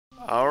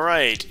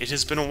Alright, it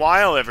has been a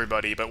while,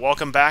 everybody, but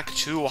welcome back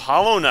to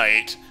Hollow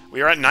Knight. We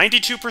are at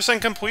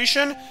 92%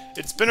 completion.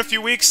 It's been a few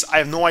weeks. I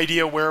have no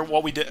idea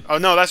what we did. Oh,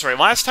 no, that's right.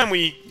 Last time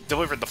we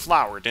delivered the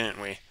flower,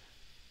 didn't we?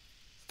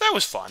 That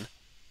was fun.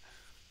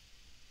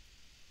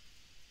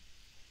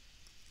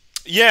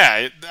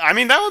 Yeah, I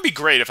mean, that would be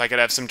great if I could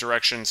have some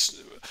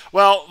directions.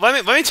 Well,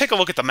 let me take a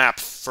look at the map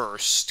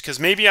first, because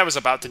maybe I was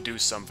about to do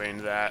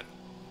something that...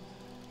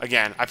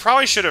 Again, I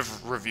probably should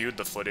have reviewed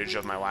the footage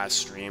of my last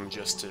stream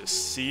just to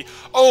see...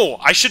 Oh,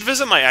 I should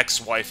visit my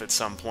ex-wife at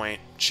some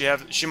point.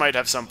 She might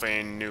have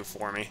something new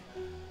for me.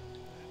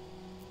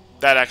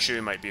 That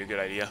actually might be a good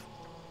idea.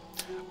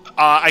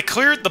 I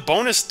cleared the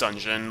bonus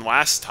dungeon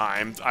last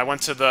time. I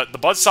went to the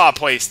Buzzsaw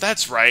place.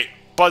 That's right.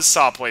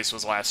 Buzzsaw place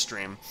was last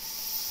stream.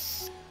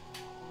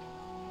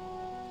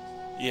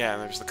 Yeah,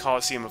 there's the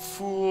Coliseum of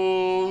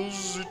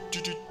Fools.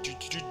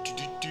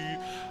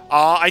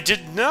 I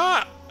did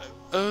not...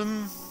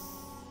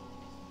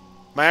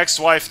 My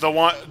ex-wife,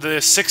 the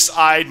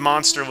six-eyed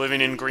monster living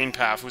in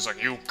Greenpath, who's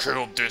like, "You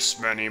killed this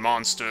many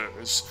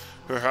monsters."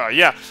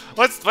 Yeah,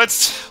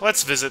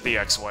 let's visit the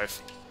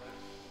ex-wife.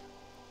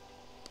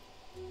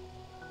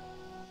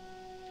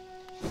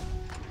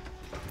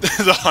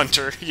 The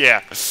hunter,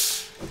 yeah.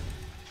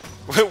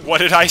 What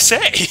did I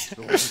say?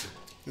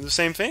 The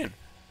same thing.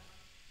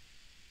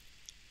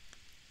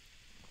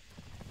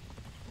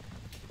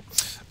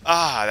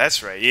 Ah,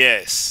 that's right.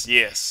 Yes,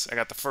 yes. I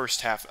got the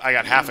first half. I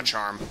got half a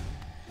charm.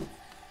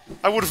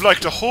 I would have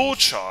liked a whole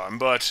charm,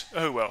 but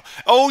oh well.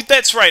 Oh,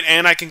 that's right,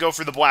 and I can go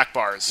for the black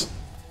bars.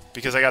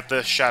 Because I got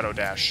the Shadow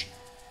Dash.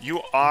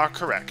 You are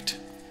correct.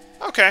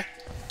 Okay.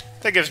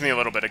 That gives me a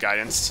little bit of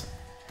guidance.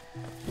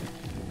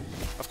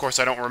 Of course,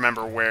 I don't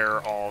remember where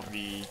all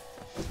the...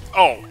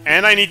 Oh,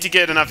 and I need to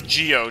get enough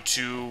Geo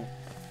to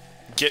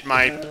get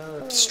my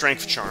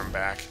strength charm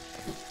back.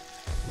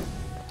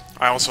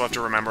 I also have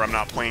to remember I'm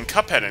not playing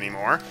Cuphead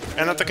anymore,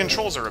 and that the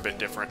controls are a bit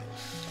different.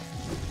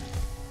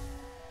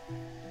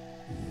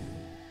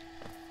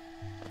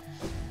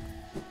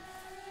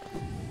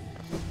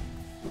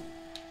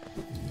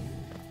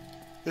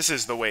 This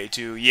is the way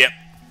to, yep.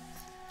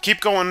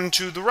 Keep going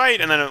to the right,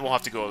 and then it will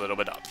have to go a little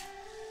bit up.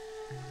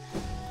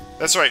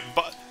 That's right,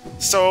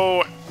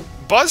 so,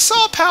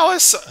 Buzzsaw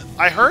Palace,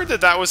 I heard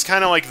that was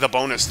kind of like the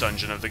bonus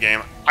dungeon of the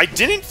game. I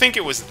didn't think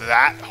it was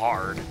that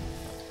hard.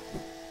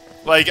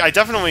 Like, I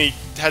definitely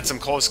had some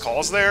close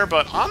calls there,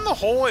 but on the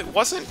whole, it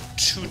wasn't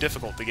too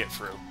difficult to get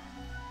through.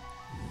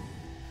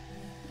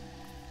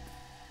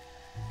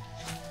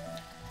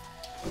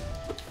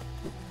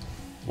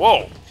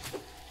 Whoa!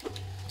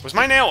 Was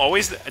my nail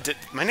always... Did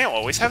my nail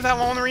always have that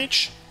long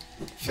reach?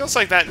 Feels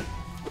like that...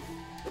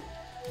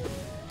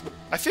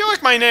 I feel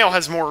like my nail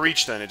has more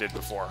reach than it did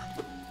before.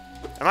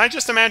 Am I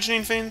just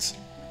imagining things?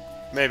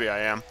 Maybe I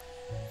am.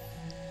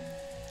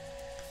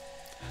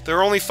 There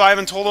are only 5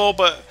 in total,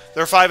 but...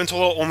 There are 5 in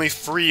total, only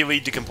 3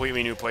 lead to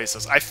completely new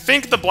places. I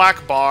think the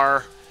black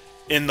bar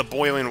in the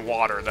boiling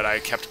water that I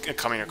kept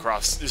coming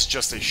across is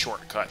just a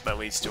shortcut that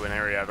leads to an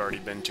area I've already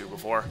been to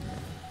before.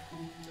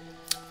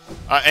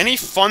 Any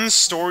fun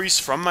stories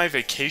from my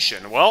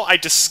vacation? Well, I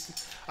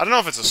don't know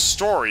if it's a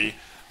story,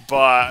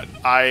 but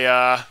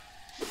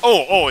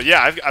Oh,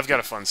 yeah, I've got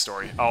a fun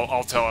story.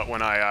 I'll tell it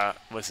when I,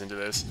 listen to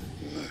this.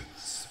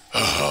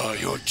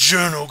 Your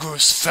journal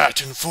grows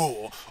fat and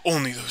full.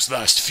 Only those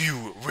last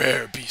few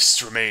rare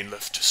beasts remain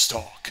left to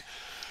stalk.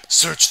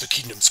 Search the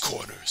kingdom's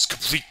corners,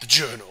 complete the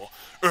journal,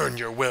 earn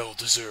your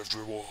well-deserved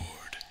reward.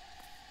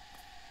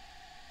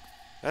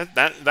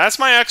 That's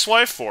my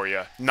ex-wife for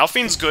you.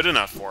 Nothing's good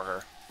enough for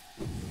her.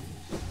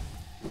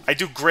 I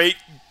do great,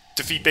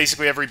 defeat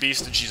basically every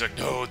beast, and she's like,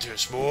 "No,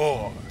 there's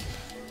more.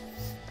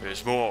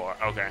 There's more."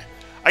 Okay.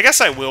 I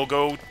guess I will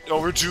go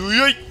over to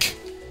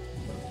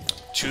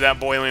that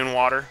boiling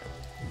water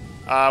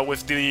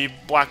with the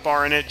black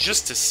bar in it,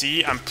 just to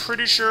see. I'm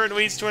pretty sure it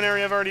leads to an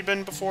area I've already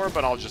been before,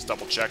 but I'll just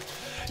double check.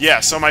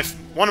 Yeah, so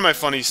one of my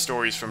funny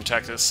stories from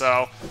Texas,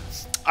 so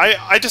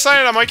I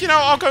decided, I'm like, you know,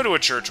 I'll go to a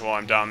church while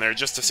I'm down there,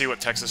 just to see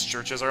what Texas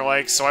churches are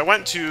like. So I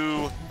went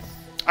to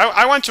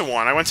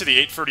one. I went to the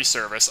 8:30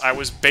 service. I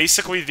was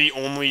basically the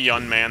only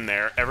young man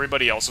there.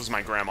 Everybody else was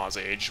my grandma's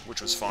age,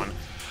 which was fun.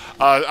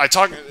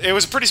 It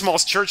was a pretty small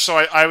church, so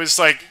I was,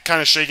 like,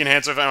 kind of shaking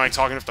hands with him and, like,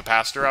 talking with the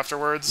pastor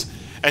afterwards.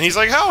 And he's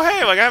like, "Oh,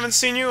 hey, like, I haven't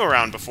seen you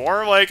around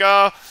before. Like,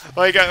 are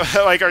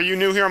you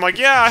new here?" I'm like,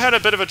 "Yeah, I had a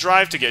bit of a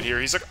drive to get here."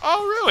 He's like,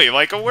 "Oh, really?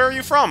 Like, where are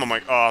you from?" I'm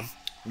like,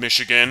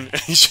 Michigan."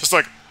 And he's just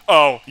like,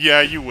 "Oh,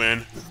 yeah, you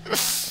win."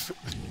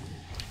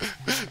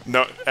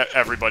 No,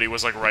 everybody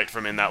was, like, right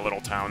from in that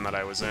little town that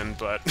I was in,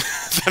 but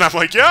then I'm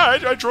like, "Yeah,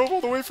 I drove all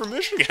the way from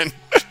Michigan."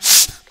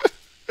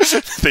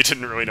 They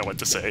didn't really know what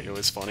to say. It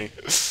was funny.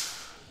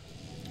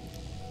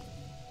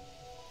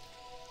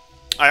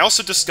 I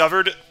also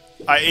discovered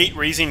I ate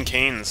Raising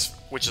Cane's,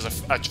 which is a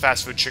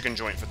fast food chicken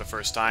joint for the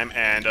first time,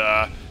 and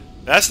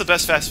that's the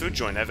best fast food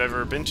joint I've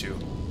ever been to.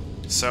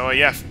 So,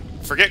 yeah,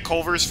 forget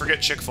Culver's,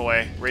 forget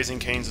Chick-fil-A. Raising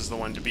Cane's is the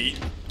one to beat.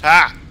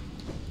 Ha!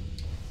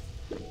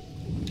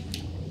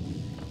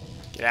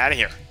 Get out of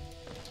here.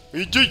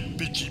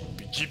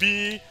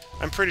 GB.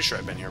 I'm pretty sure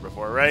I've been here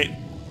before, right?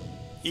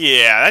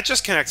 Yeah, that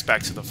just connects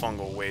back to the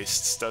fungal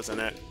wastes, doesn't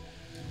it?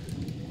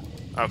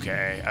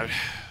 Okay, I've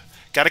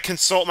got to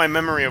consult my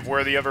memory of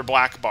where the other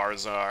black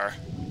bars are.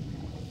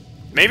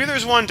 Maybe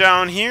there's one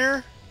down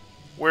here?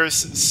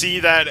 See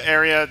that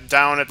area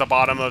down at the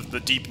bottom of the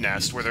deep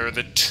nest, where there are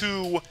the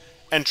two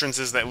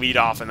entrances that lead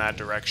off in that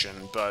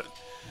direction, but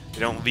they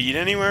don't lead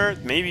anywhere?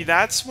 Maybe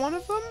that's one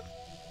of them?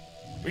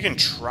 We can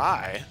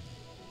try.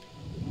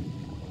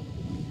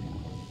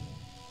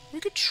 We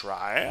could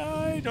try.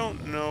 I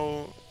don't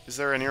know. Is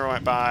there a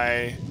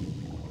nearby...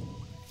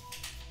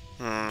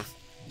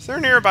 Is there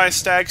a nearby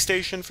stag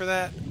station for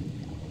that?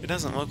 It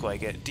doesn't look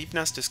like it. Deep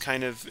Nest is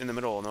kind of in the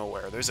middle of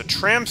nowhere. There's a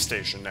tram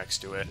station next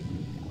to it.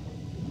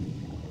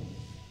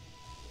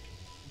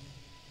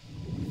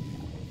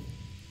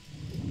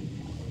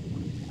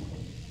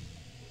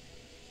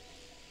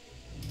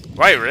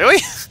 Wait, really?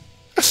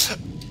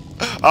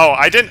 Oh,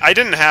 I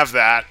didn't have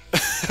that.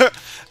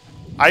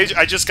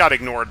 I just got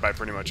ignored by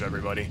pretty much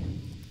everybody.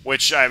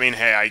 Which, I mean,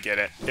 hey, I get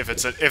it. If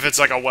it's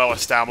like a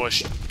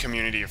well-established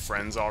community of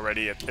friends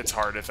already, it's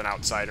hard if an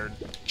outsider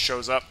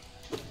shows up.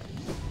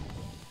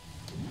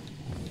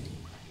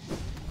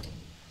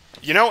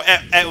 You know,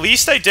 at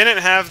least I didn't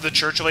have the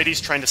church ladies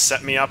trying to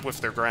set me up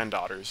with their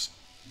granddaughters.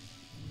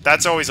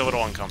 That's always a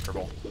little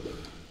uncomfortable.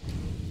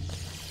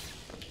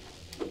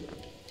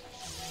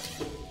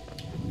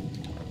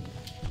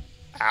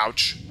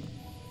 Ouch.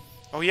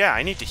 Oh yeah,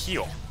 I need to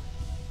heal.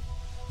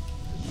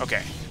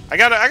 Okay. I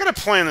gotta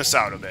plan this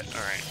out a bit.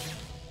 Alright.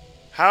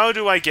 How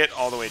do I get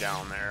all the way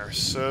down there?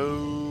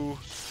 So...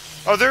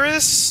 Oh, there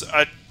is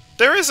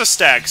a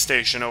stag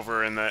station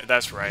over in the...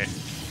 That's right.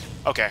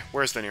 Okay,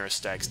 where's the nearest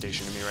stag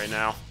station to me right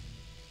now?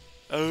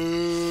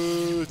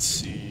 Let's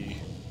see.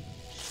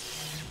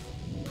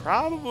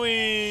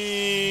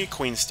 Probably...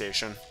 Queen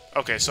Station.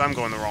 Okay, so I'm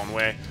going the wrong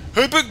way.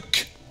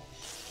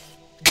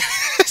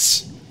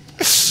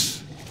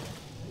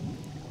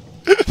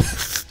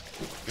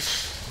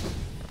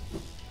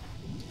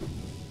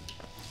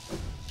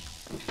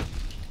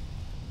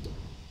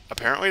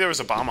 Apparently there was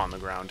a bomb on the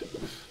ground.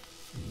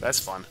 That's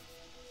fun.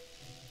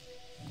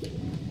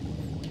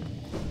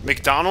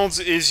 McDonald's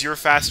is your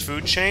fast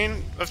food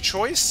chain of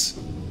choice?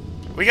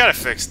 We gotta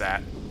fix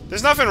that.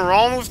 There's nothing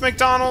wrong with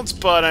McDonald's,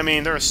 but I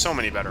mean, there are so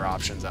many better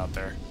options out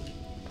there.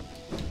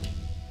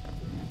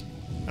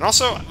 And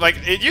also,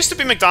 like, it used to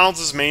be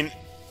McDonald's'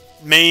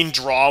 main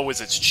draw was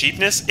its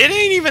cheapness. It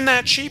ain't even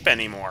that cheap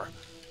anymore.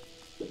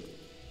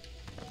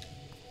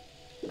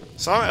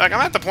 So, like,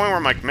 I'm at the point where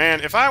I'm like,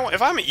 man, if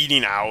I'm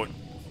eating out,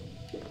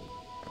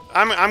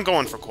 I'm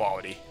going for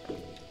quality.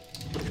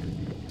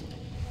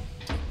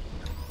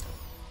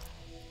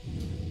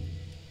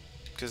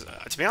 Because,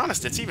 to be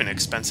honest, it's even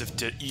expensive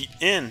to eat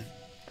in.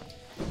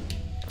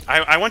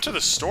 I went to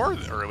the store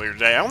earlier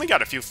today. I only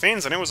got a few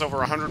things, and it was over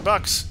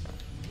 $100.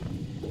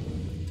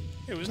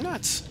 It was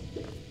nuts.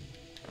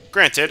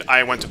 Granted,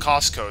 I went to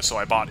Costco, so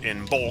I bought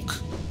in bulk.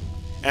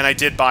 And I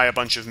did buy a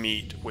bunch of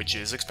meat, which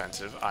is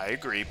expensive, I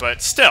agree.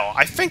 But still,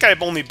 I think I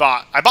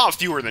bought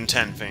fewer than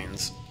 10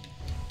 things.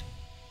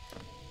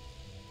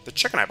 The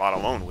chicken I bought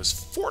alone was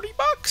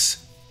 $40.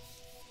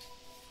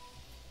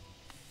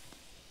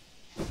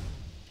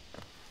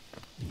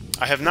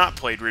 I have not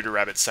played Reader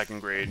Rabbit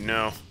 2nd grade,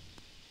 no.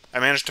 I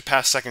managed to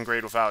pass 2nd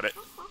grade without it.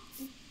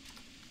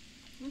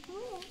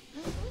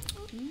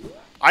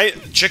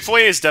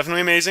 Chick-fil-A is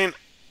definitely amazing.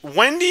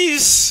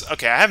 Wendy's...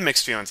 Okay, I have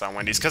mixed feelings on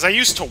Wendy's, because I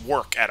used to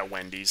work at a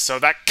Wendy's, so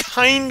that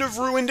kind of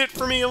ruined it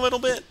for me a little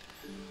bit.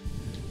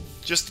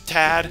 Just a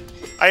tad.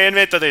 I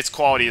admit that its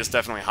quality is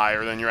definitely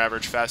higher than your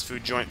average fast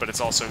food joint, but it's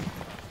also...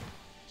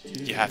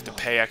 You have to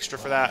pay extra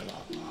for that.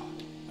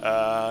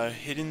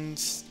 Hidden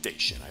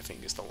Station, I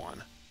think, is the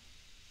one.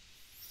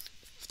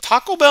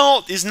 Taco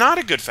Bell is not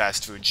a good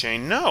fast food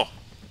chain, no.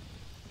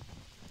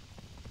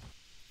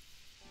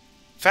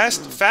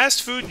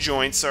 Fast food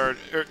joints are...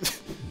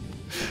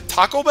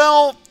 Taco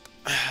Bell...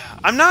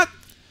 I'm not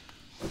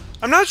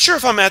sure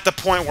if I'm at the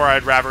point where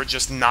I'd rather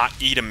just not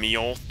eat a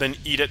meal than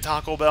eat at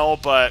Taco Bell,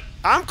 but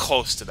I'm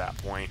close to that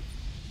point.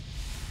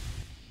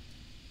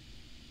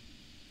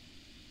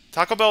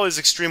 Taco Bell is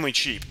extremely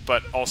cheap,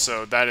 but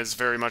also that is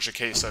very much a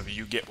case of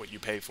you get what you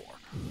pay for.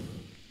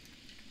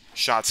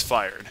 Shots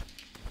fired.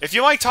 If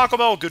you like Taco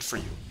Bell, good for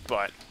you,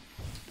 but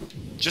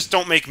just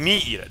don't make me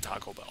eat at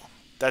Taco Bell.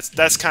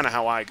 That's kind of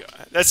how I go.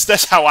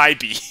 That's how I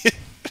be.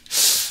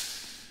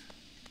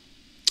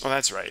 Oh,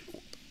 that's right.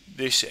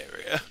 This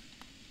area.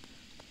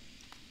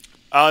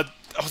 Oh,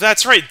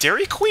 that's right.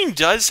 Dairy Queen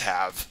does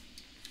have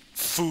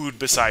food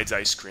besides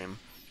ice cream.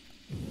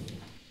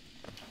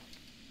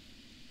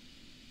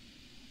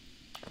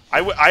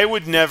 I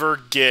would never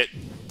get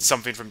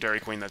something from Dairy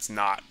Queen that's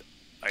not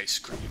ice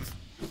cream.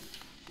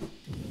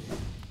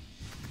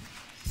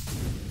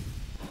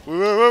 Whoa,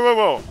 whoa, whoa,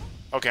 whoa.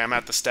 Okay, I'm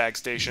at the stag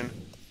station.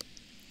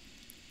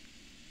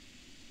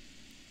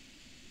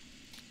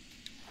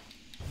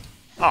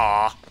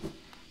 Aww.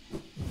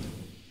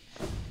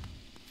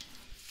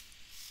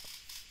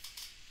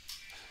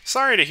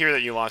 Sorry to hear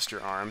that you lost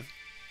your arm.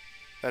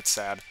 That's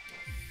sad.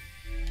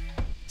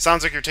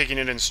 Sounds like you're taking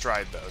it in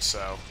stride, though,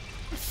 so...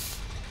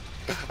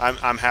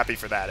 I'm happy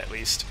for that, at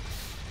least.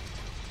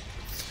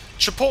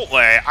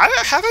 Chipotle.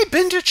 Have I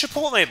been to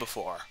Chipotle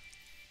before?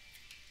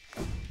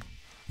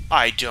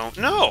 I don't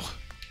know.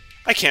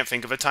 I can't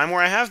think of a time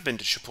where I have been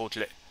to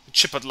Chipotle.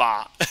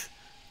 Chipotle.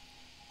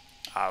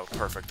 Oh,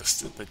 perfect.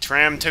 The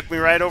tram took me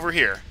right over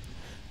here.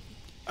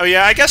 Oh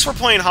yeah, I guess we're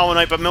playing Hollow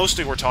Knight, but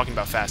mostly we're talking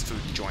about fast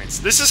food joints.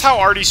 This is how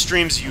Artie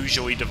streams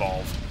usually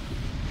devolve.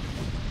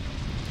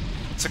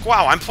 It's like,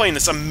 wow, I'm playing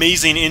this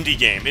amazing indie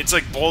game. It's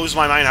like, blows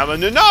my mind how...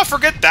 No,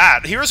 forget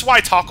that! Here's why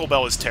Taco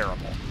Bell is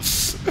terrible.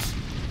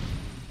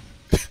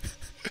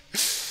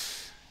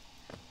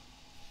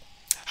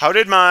 How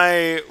did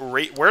my...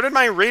 Where did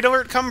my raid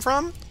alert come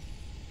from?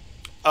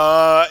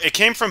 It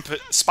came from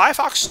Spy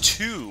Fox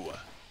 2.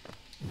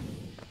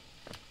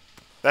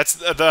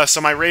 That's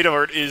so my raid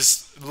alert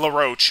is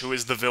LaRoche, who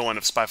is the villain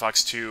of Spy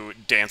Fox 2,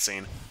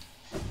 dancing.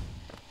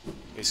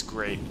 It's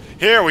great.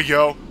 Here we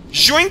go.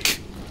 Joink!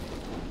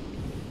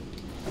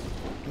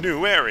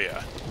 New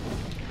area.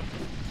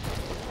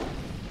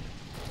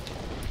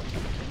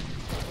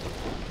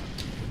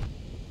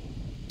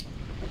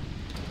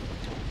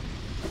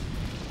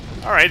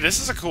 Alright, this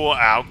is a cool...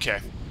 okay.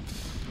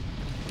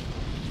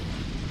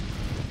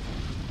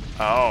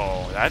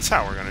 Oh, that's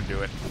how we're gonna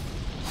do it.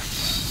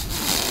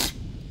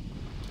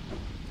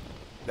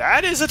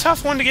 That is a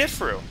tough one to get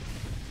through.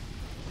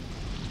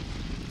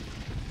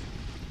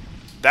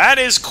 That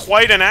is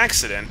quite an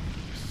accident.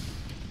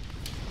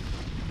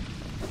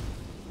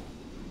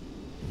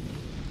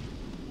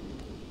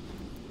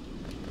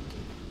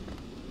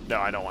 No,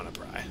 I don't want to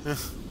pry.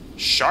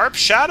 Sharp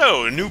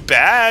Shadow, new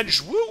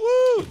badge. Woo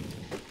woo.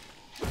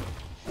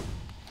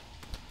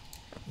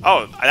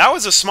 Oh, that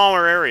was a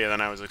smaller area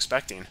than I was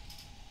expecting.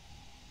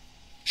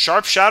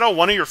 Sharp Shadow,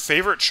 one of your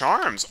favorite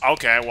charms.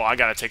 Okay, well, I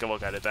gotta take a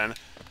look at it then.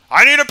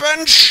 I need a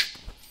bench!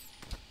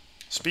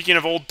 Speaking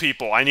of old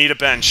people, I need a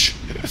bench.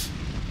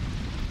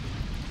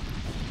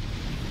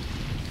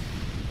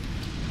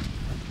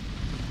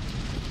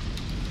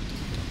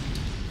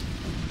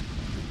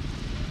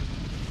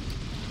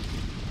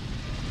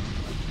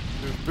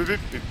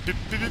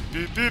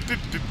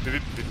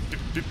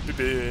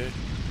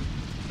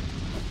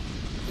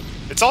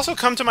 It's also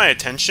come to my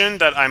attention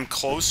that I'm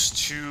close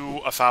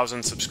to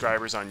 1,000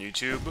 subscribers on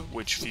YouTube,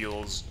 which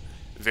feels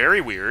very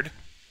weird.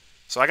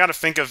 So I gotta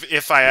think of,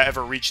 if I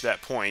ever reach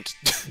that point,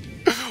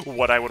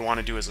 what I would want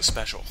to do as a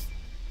special.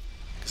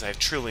 Because I have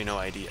truly no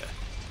idea.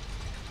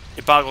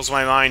 It boggles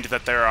my mind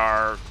that there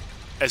are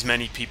as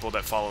many people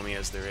that follow me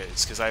as there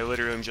is, because I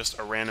literally am just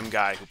a random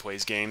guy who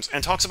plays games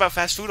and talks about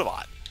fast food a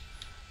lot.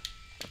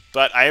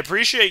 But I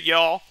appreciate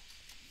y'all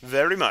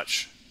very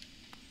much.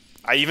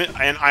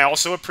 I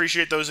also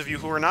appreciate those of you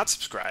who are not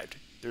subscribed.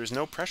 There is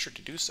no pressure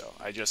to do so.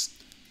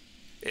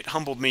 It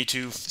humbled me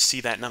to see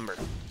that number.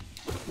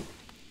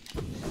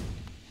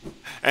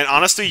 And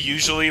honestly,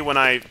 usually when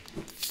I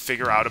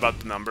figure out about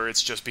the number,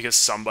 it's just because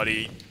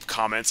somebody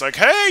comments like,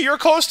 "Hey, you're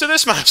close to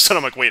this milestone."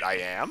 I'm like, wait, I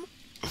am?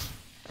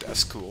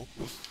 That's cool.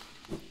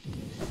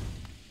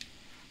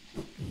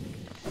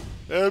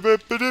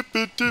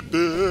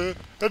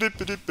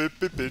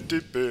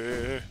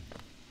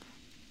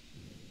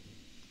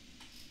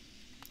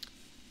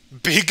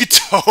 Big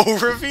toe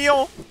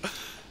reveal?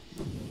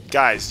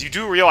 Guys, you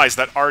do realize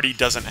that Artie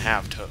doesn't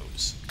have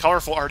toes.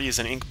 Colorful Artie is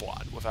an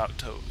inkblot without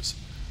toes.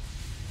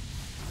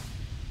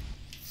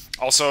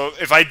 Also,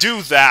 if I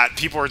do that,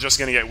 people are just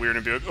gonna get weird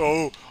and be like,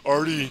 "Oh,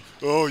 Artie,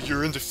 oh,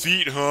 you're into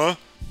feet, huh?"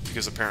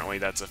 Because apparently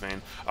that's a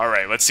thing.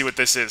 Alright, let's see what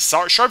this is.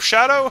 Sharp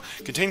Shadow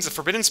contains a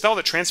forbidden spell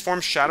that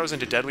transforms shadows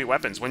into deadly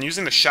weapons. When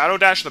using the Shadow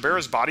Dash, the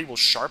bearer's body will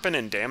sharpen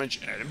and damage...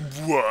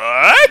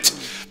 What?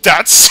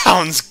 That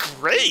sounds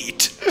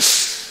great!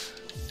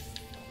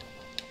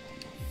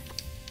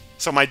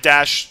 So my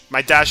dash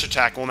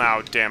attack will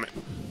now, damn it.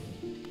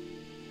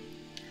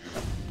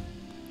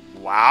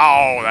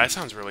 Wow, that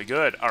sounds really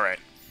good. Alright.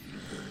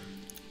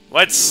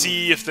 Let's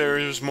see if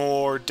there's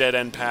more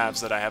dead-end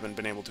paths that I haven't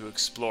been able to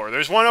explore.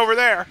 There's one over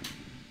there!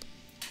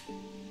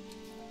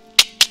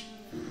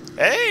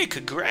 Hey,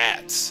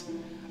 congrats!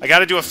 I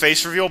gotta do a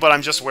face reveal, but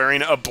I'm just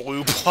wearing a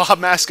blue blob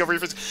mask over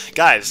your face.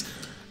 Guys,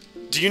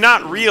 do you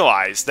not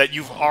realize that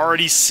you've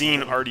already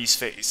seen Artie's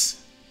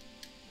face?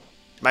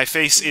 My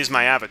face is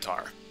my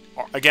avatar.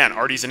 Again,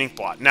 Artie's an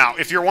inkblot. Now,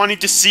 if you're wanting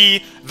to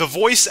see the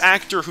voice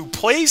actor who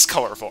plays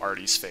colorful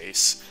Artie's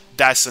face,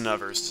 that's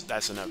another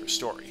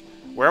story.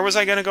 Where was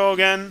I gonna go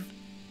again?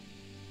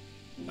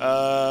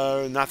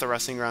 Not the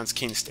Wrestling Grounds,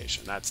 King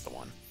Station. That's the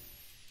one.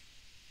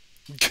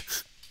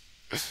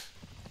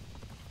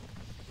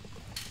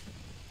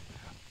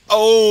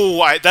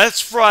 Oh,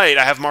 that's right.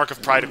 I have Mark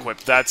of Pride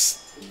equipped. That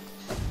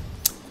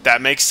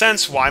makes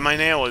sense why my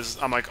nail is...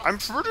 I'm like, I'm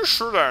pretty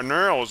sure that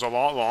nail is a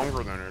lot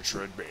longer than it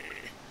should be.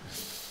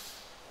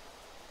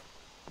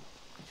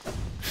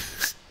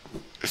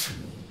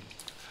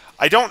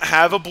 I don't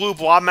have a blue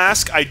blob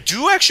mask. I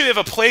do actually have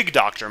a Plague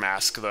Doctor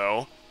mask,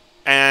 though.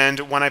 And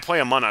when I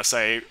play Among Us,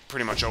 I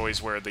pretty much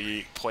always wear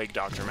the Plague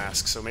Doctor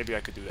mask, so maybe I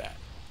could do that.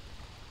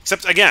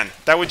 Except, again,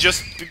 that would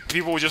just...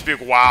 People would just be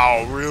like,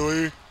 wow,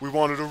 really? We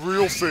wanted a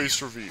real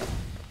face reveal.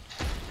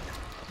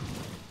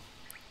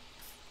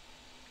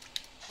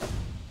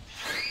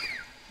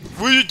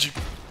 Would you...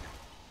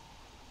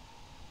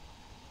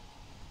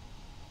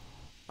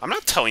 I'm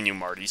not telling you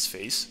Marty's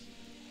face.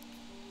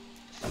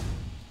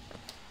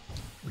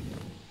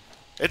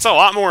 It's a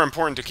lot more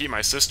important to keep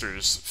my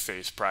sister's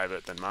face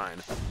private than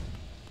mine.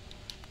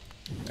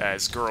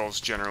 As girls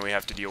generally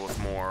have to deal with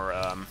more,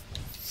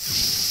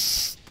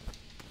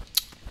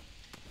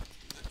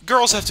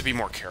 girls have to be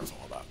more careful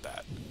about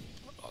that,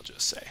 I'll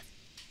just say.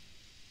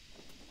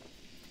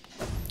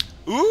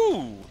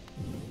 Ooh!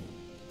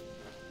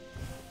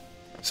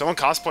 Someone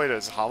cosplayed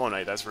as Hollow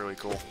Knight, that's really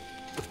cool.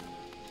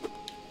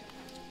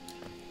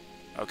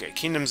 Okay,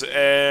 Kingdom's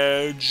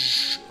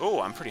Edge...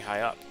 Oh, I'm pretty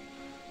high up.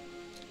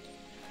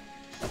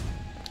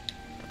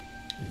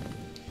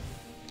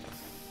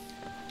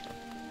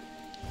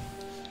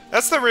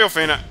 That's the real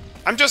thing.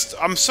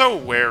 I'm so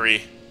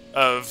wary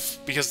of...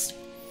 Because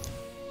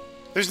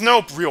there's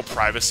no real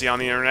privacy on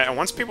the internet, and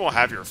once people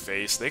have your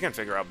face, they can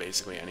figure out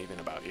basically anything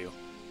about you.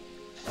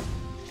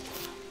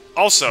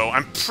 Also,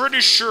 I'm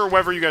pretty sure,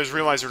 whether you guys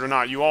realize it or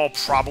not, you all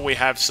probably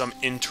have some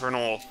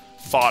internal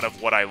thought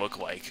of what I look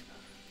like.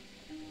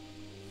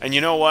 And you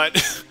know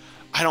what?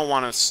 I don't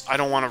want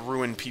to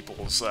ruin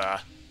people's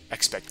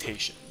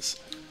expectations.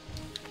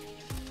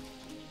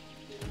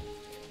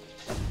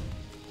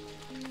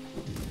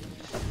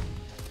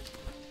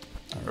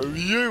 Are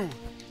you?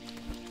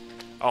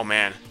 Oh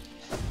man,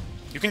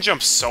 you can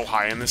jump so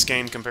high in this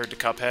game compared to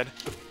Cuphead.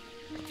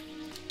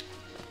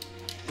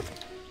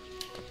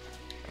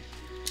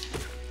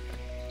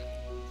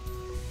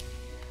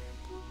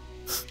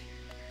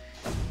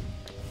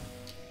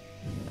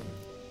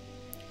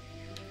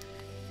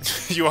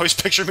 You always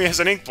picture me as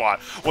an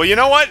inkblot. Well, you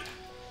know what?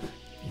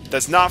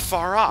 That's not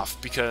far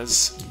off,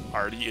 because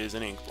Artie is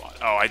an inkblot.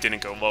 Oh, I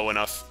didn't go low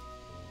enough.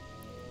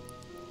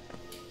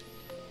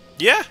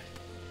 Yeah.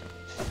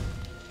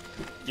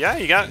 Yeah,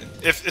 you got...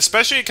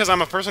 especially because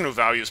I'm a person who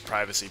values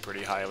privacy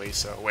pretty highly,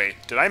 so... Wait,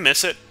 did I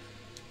miss it?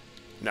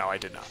 No, I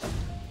did not.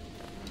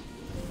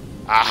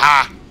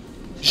 Aha!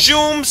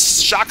 Zoom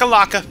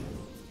shakalaka!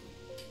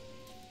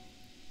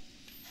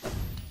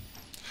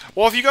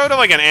 Well, if you go to,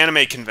 like, an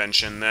anime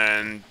convention,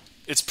 then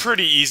it's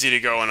pretty easy to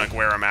go and, like,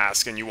 wear a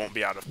mask and you won't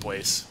be out of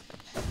place.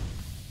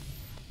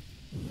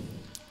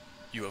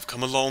 You have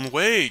come a long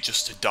way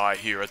just to die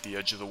here at the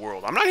edge of the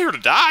world. I'm not here to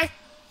die!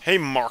 Hey,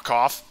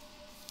 Markov.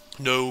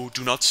 No,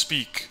 do not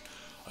speak.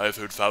 I have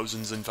heard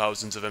thousands and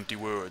thousands of empty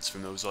words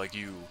from those like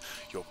you.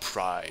 Your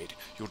pride,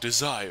 your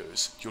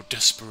desires, your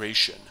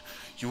desperation.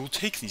 You will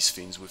take these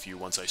things with you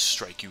once I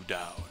strike you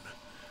down.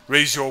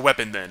 Raise your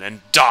weapon then,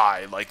 and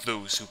die like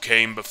those who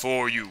came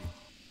before you.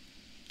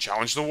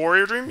 Challenge the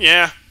warrior dream?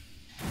 Yeah.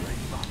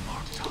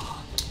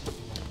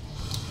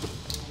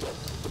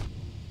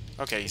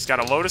 Okay, he's got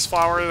a lotus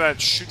flower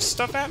that shoots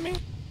stuff at me?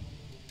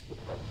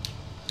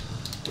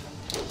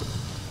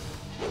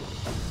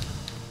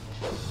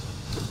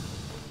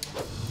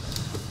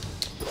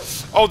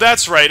 Oh,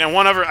 that's right, and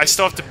one other... I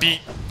still have to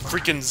beat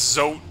freaking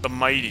Zote the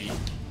Mighty.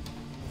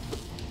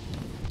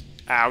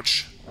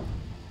 Ouch.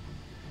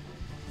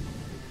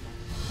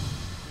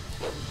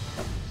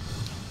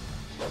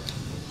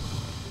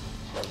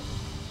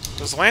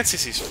 Those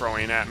lances he's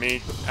throwing at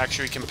me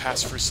actually can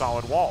pass through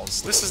solid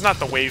walls. This is not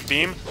the wave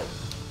beam.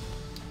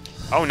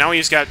 Oh, now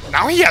he's got...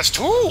 Now he has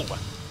two!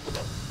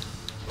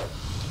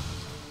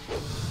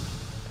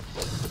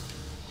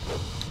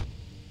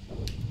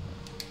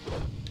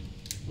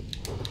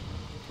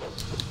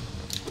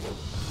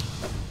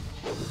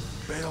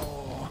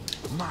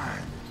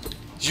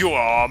 You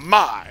are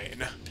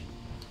mine!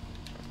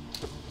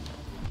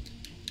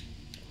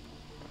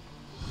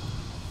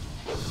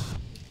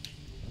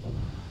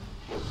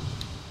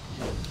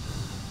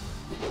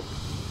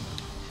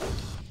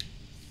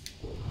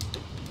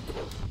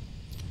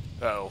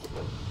 Uh-oh.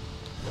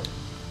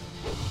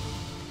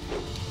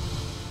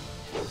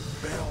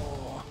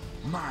 You're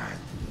mine.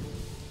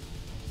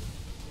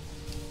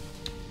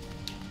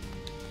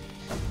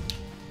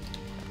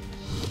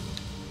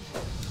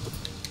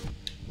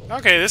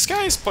 Okay, this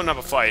guy's putting up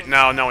a fight.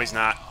 No, he's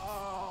not.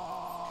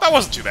 That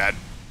wasn't too bad.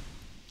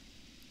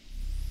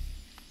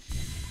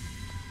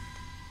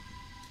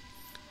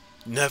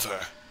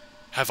 Never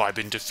have I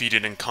been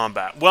defeated in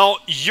combat. Well,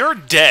 you're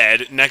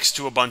dead next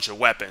to a bunch of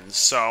weapons,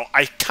 so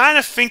I kind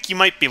of think you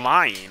might be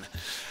lying.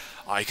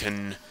 I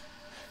can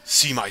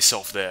see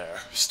myself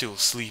there, still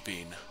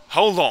sleeping.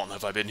 How long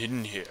have I been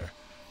hidden here?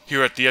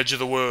 Here at the edge of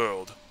the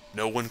world.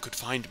 No one could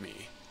find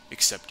me,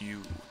 except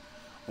you.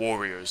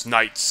 Warriors,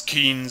 knights,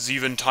 kings,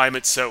 even time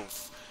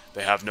itself.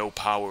 They have no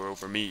power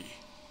over me.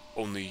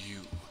 Only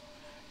you.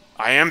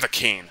 I am the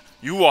king.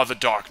 You are the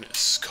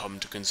darkness, come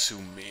to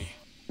consume me.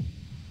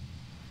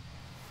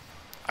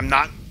 I'm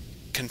not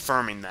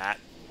confirming that.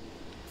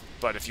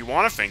 But if you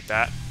want to think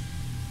that...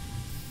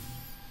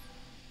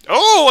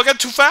 Oh, I got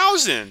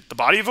 2,000! The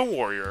body of a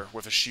warrior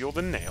with a shield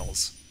and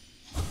nails.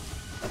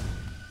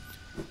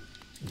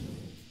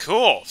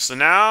 Cool. So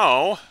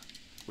now...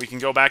 we can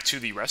go back to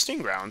the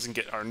resting grounds and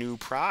get our new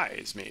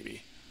prize,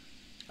 maybe.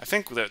 I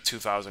think that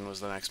 2,000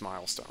 was the next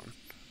milestone.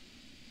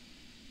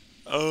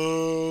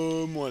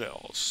 What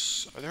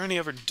else? Are there any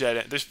other dead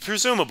end? There's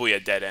presumably a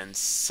dead end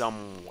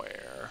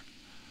somewhere.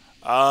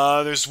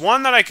 There's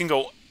one that I can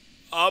go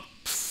up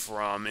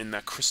from in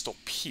the Crystal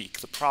Peak.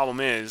 The problem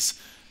is,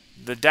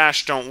 the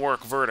dash don't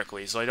work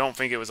vertically, so I don't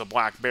think it was a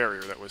black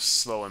barrier that was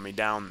slowing me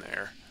down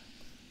there.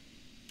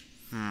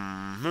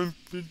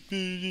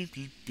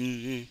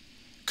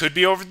 Could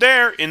be over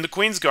there, in the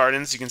Queen's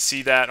Gardens. You can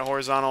see that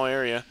horizontal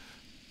area.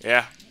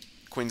 Yeah,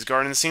 Queen's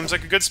Gardens seems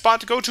like a good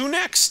spot to go to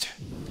next.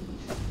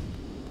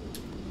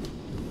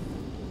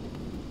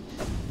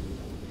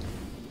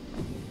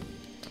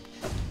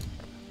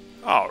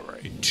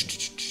 Alright.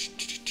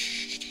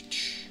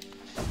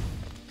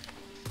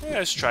 Yeah,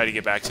 let's try to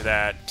get back to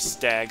that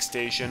stag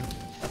station.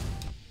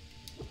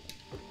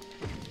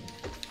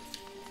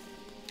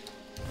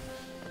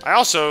 I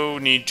also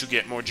need to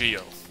get more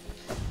Geo.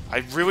 I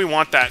really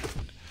want that.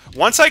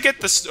 Once I get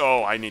this...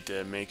 Oh, I need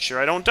to make sure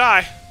I don't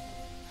die.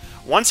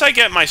 Once I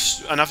get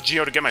enough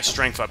Geo to get my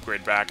strength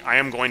upgrade back, I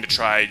am going to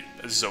try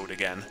Zode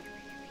again.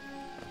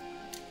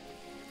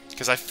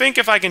 Because I think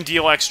if I can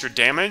deal extra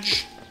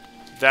damage,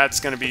 that's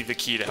going to be the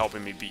key to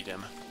helping me beat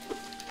him.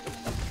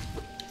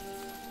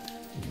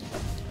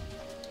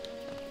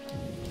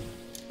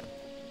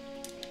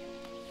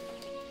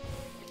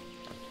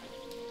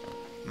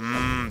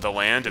 The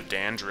Land of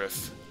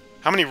Dandruff.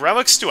 How many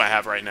relics do I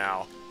have right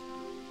now?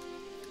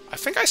 I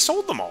think I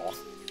sold them all.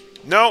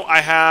 No,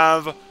 I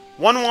have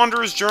 1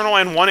 Wanderer's Journal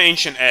and 1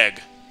 Ancient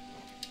Egg.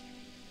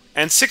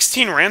 And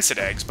 16 Rancid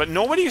Eggs, but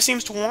nobody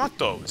seems to want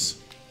those.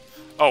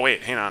 Oh,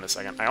 wait, hang on a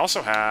second. I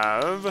also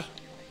have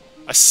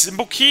a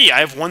Simple Key.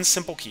 I have 1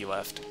 Simple Key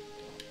left.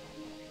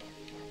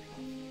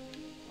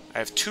 I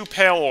have 2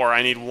 Pale Ore.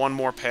 I need 1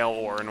 more Pale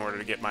Ore in order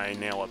to get my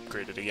nail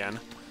upgraded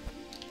again.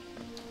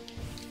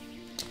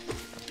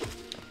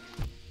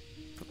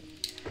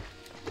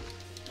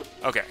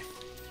 Okay.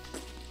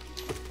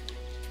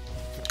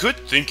 Good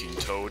thinking,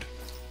 Toad.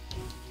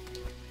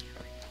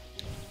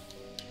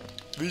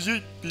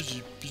 Am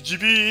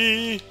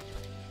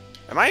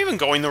I even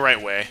going the right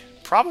way?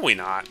 Probably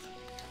not.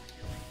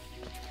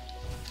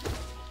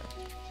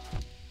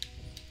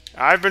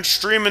 I've been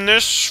streaming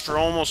this for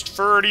almost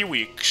 30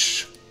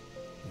 weeks.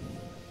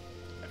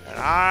 And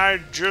I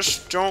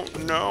just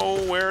don't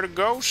know where to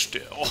go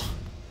still.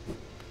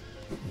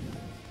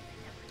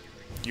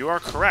 You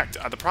are correct.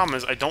 The problem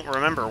is I don't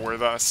remember where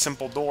the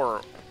simple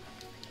door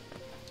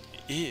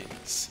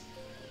is.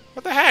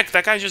 What the heck?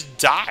 That guy just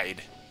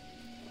died.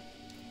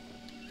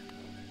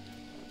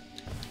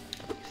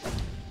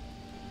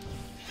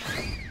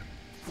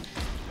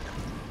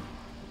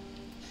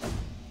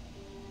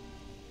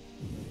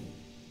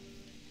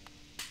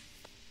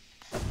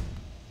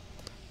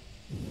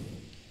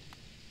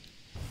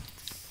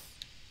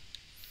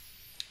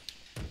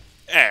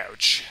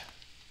 Ouch.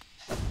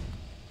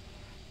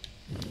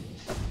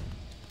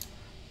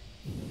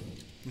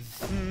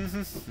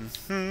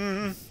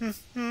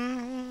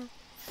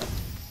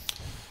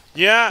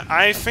 Yeah,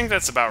 I think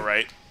that's about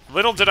right.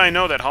 Little did I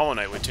know that Hollow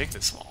Knight would take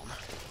this long.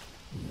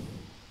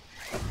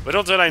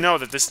 Little did I know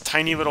that this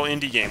tiny little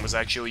indie game was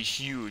actually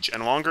huge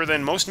and longer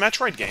than most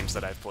Metroid games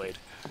that I've played.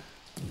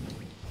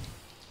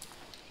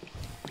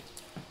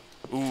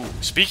 Ooh,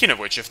 speaking of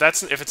which, if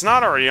it's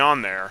not already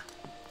on there,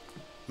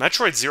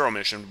 Metroid Zero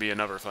Mission would be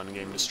another fun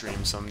game to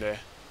stream someday.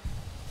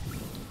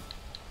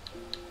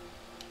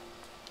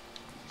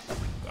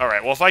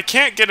 Alright, well if I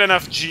can't get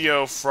enough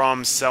Geo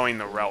from selling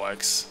the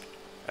relics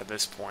at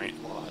this point,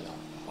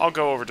 I'll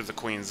go over to the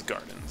Queen's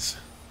Gardens.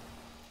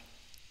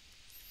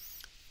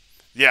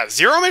 Yeah,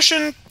 Zero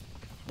Mission,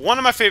 one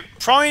of my favorite,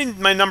 probably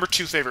my number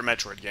 2 favorite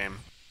Metroid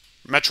game.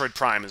 Metroid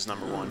Prime is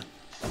number 1.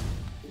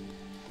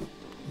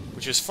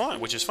 Which is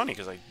funny,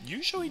 because I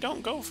usually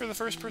don't go for the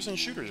first-person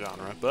shooter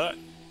genre, but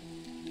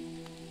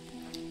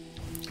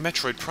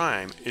Metroid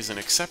Prime is an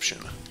exception.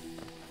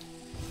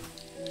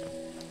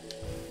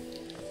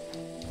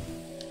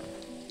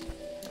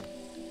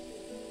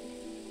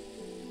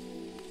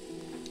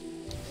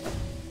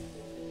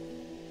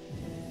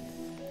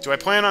 Do I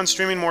plan on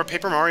streaming more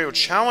Paper Mario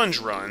Challenge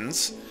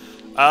runs?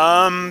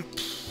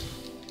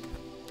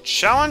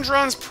 Challenge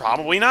runs?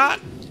 Probably not.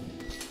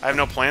 I have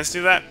no plans to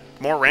do that.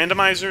 More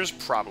randomizers?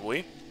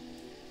 Probably.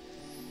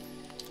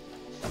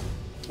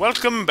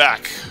 Welcome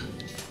back.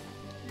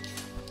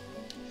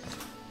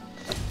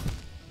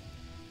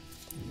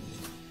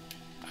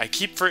 I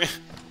keep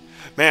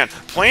Man,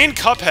 playing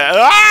Cuphead...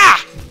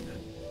 Ah!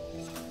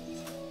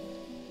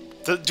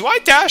 Do I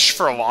dash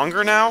for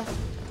longer now?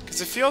 Because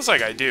it feels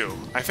like I do.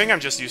 I think I'm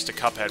just used to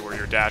Cuphead where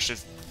your dash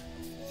is...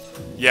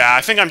 Yeah,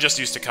 I think I'm just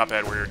used to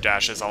Cuphead where your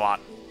dash is a lot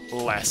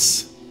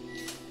less.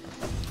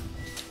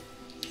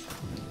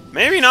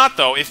 Maybe not,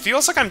 though. It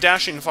feels like I'm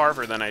dashing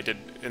farther than I did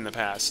in the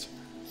past.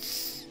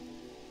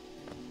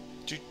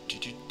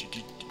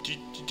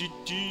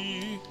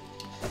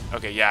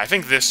 Okay, yeah, I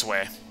think this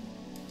way.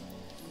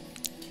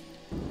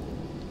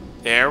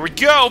 There we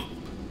go!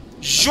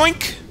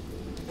 Joink!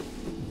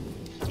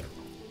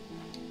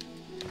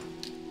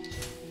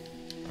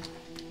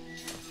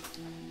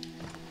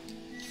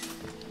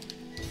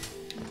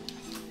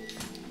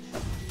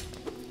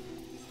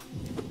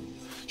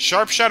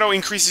 Sharp Shadow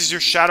increases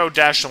your Shadow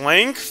Dash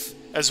length,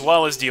 as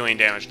well as dealing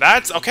damage.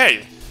 That's...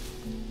 okay.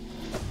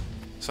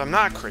 So I'm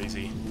not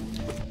crazy.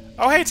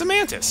 Oh, hey, it's a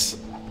Mantis.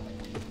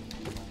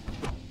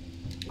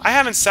 I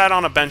haven't sat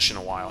on a bench in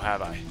a while,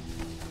 have I?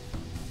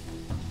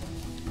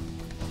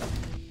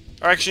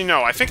 Or actually,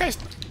 no, I think I...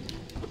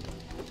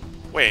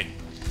 wait.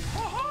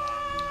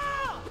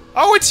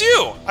 Oh, it's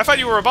you! I thought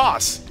you were a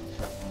boss.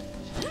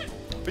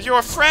 But you're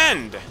a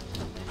friend!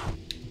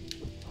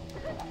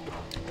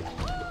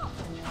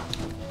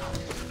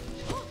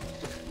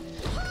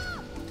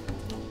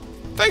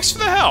 Thanks for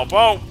the help.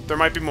 Oh, there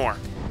might be more.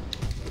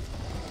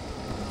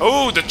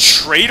 Oh, the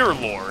Traitor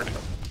Lord.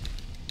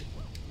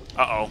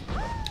 Uh-oh.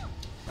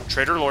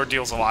 Traitor Lord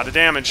deals a lot of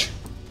damage.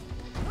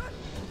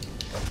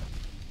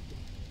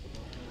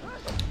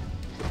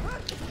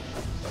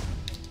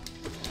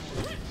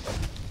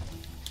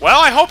 Well,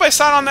 I hope I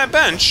sat on that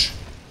bench.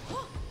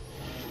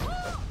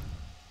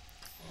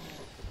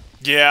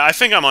 Yeah, I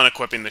think I'm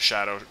unequipping the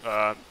Shadow.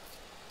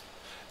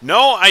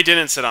 No, I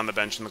didn't sit on the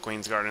bench in the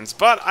Queen's Gardens,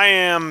 but I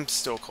am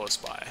still close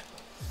by.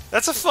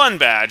 That's a fun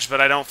badge, but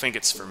I don't think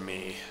it's for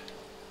me.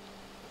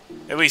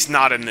 At least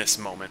not in this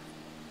moment.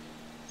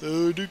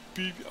 Oh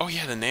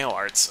yeah, the nail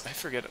arts. I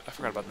forgot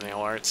about the nail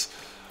arts.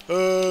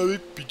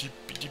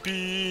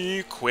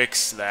 Quick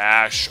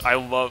slash. I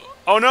love...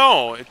 oh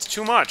no, it's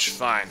too much.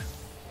 Fine.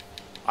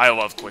 I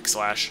love quick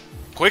slash.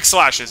 Quick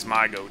slash is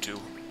my go-to.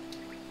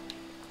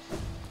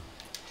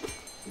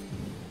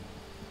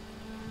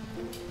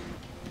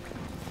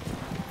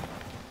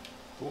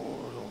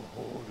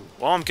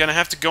 Well, I'm gonna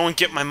have to go and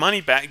get my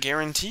money back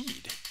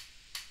guaranteed.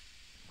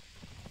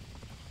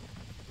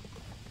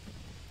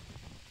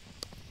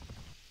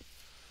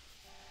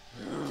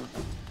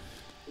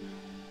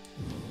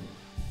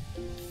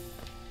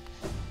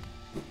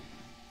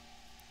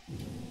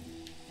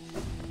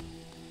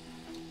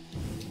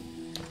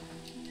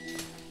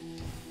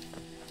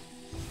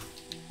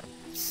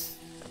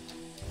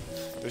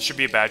 There should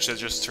be a badge that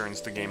just turns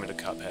the game into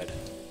Cuphead.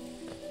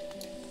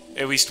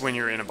 At least when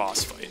you're in a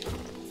boss fight.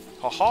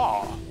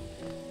 Haha!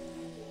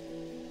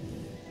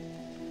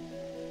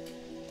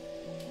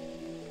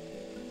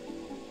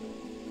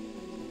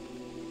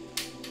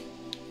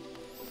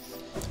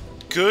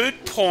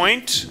 Good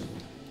point.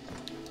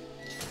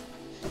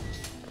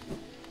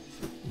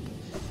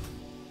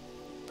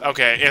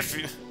 Okay,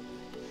 if...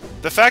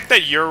 the fact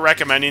that you're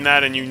recommending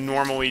that and you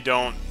normally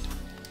don't...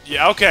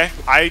 yeah, okay.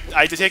 I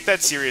take that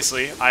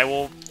seriously. I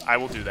will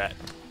do that.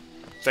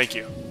 Thank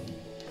you.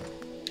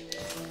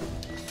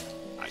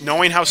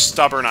 Knowing how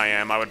stubborn I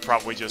am, I would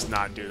probably just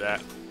not do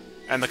that.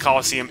 And the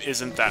Colosseum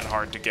isn't that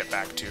hard to get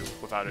back to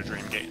without a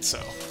Dream Gate, so...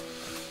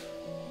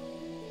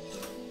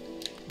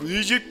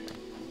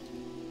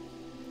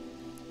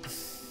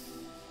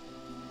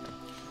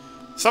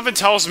 something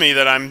tells me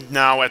that I'm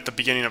now at the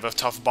beginning of a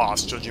tough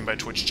boss, judging by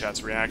Twitch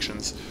chat's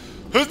reactions.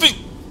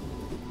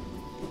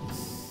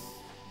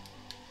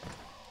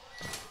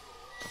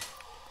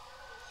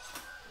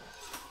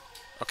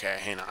 Okay,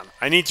 hang on.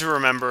 I need to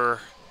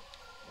remember...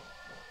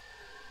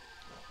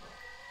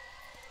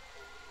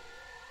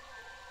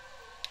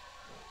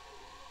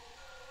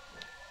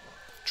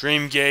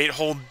 Dream Gate,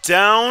 hold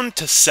down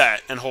to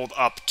set, and hold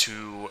up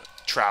to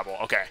travel.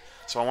 Okay,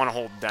 so I want to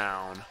hold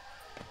down.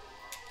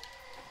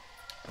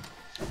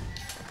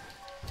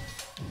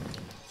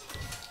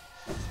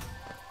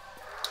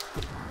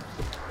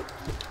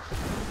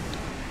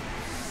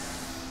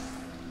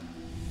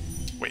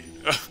 Wait.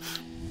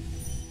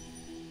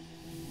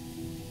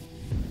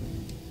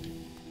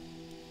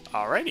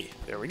 Alrighty,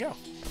 there we go.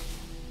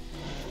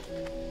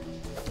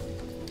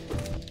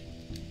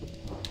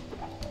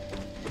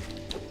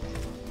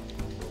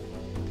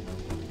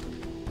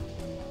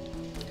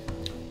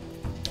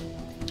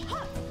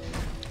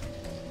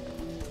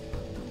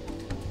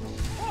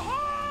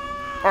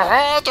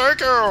 Haha, thank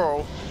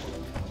you!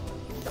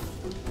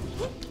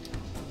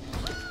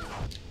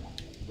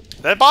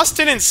 That boss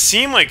didn't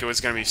seem like it was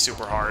going to be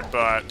super hard,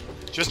 but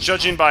just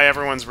judging by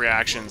everyone's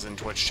reactions in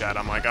Twitch chat,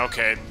 I'm like,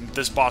 okay,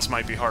 this boss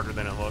might be harder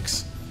than it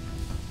looks.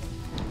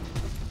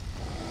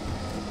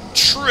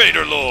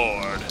 Traitor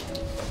Lord!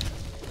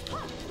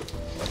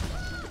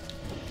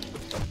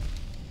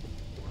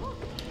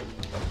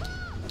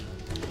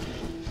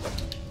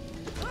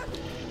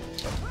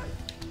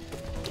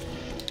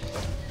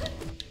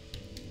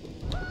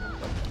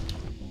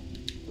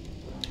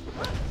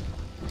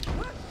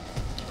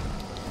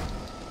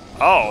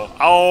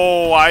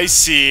 Oh, I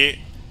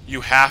see.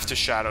 You have to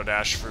Shadow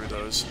Dash through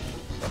those.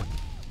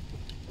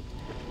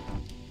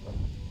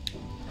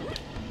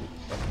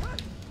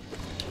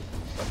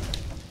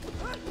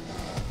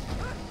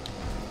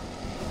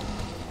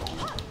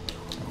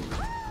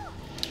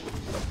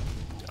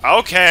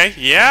 Okay,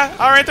 yeah.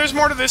 Alright, there's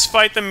more to this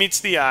fight than meets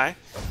the eye.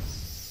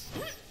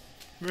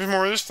 There's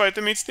more to this fight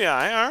than meets the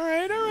eye.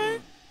 Alright,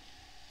 alright.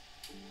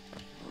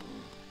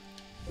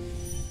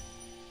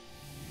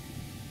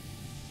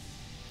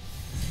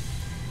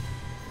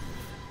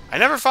 I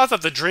never thought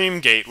that the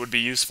Dream Gate would be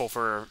useful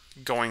for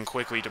going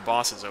quickly to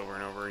bosses over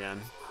and over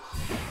again.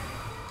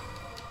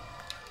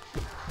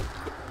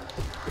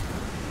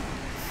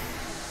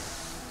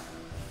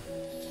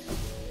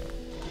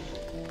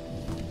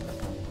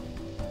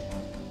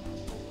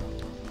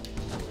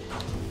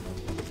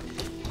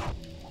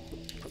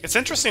 It's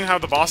interesting how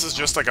the boss is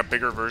just like a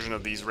bigger version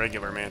of these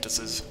regular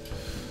mantises.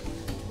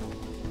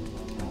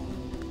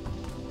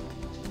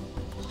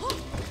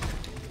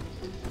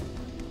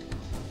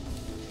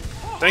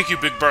 Thank you,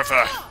 Big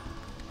Bertha.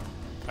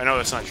 I know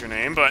that's not your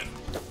name, but...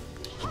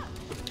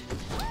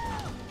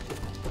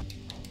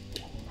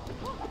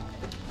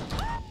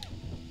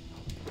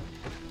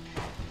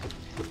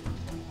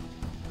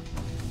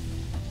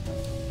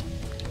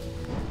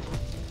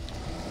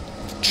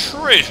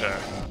 Traitor!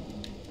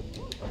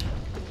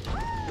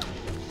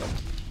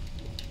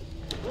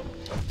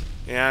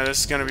 Yeah, this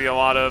is gonna be a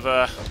lot of,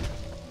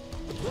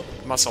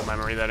 muscle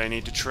memory that I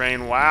need to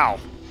train. Wow.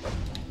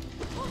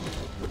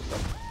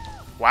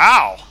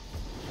 Wow!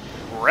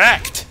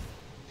 Wrecked!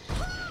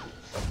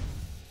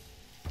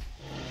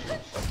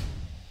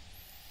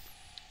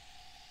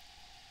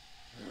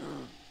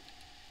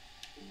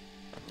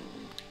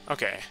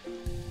 Okay.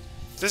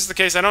 If this is the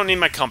case, I don't need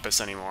my compass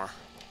anymore.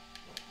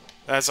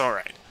 That's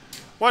alright.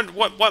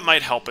 What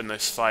might help in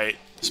this fight?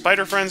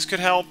 Spider Friends could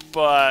help,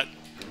 but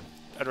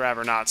I'd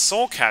rather not.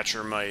 Soul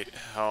Catcher might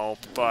help,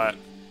 but...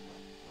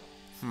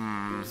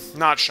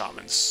 not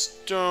Shaman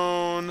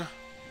Stone.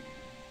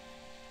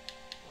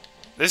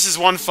 This is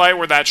one fight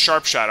where that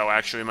Sharp Shadow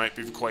actually might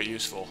be quite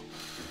useful.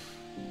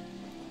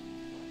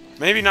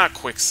 Maybe not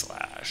Quick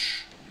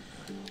Slash.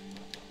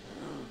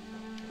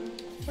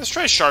 Let's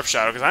try Sharp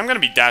Shadow, because I'm going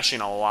to be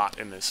dashing a lot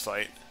in this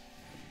fight.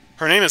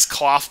 Her name is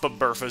Cloth, but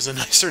Bertha's a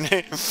nicer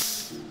name.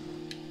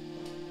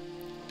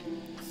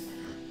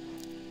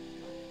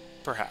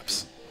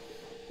 Perhaps.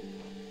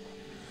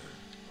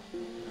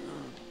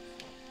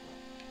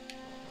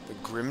 The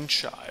Grim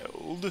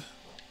Child.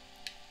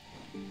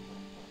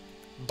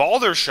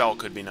 Balder Shell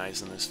could be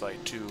nice in this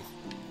fight, too.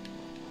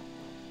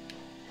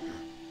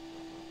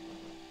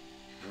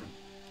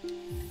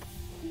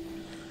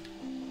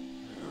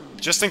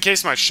 Just in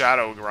case my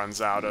shadow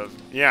runs out of...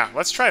 Yeah,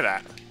 let's try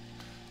that.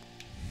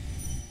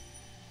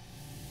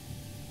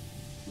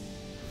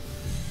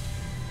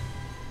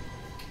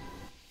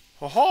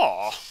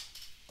 Ho-ho!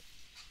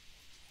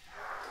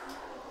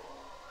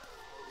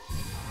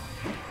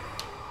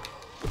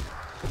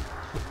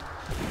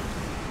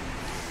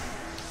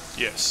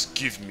 Yes,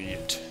 give me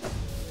it.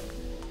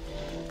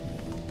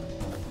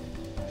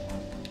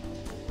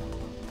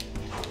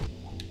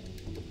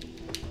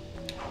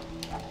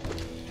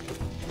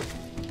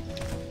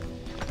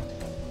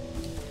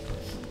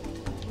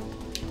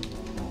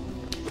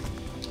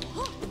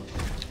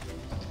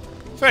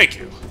 Thank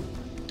you.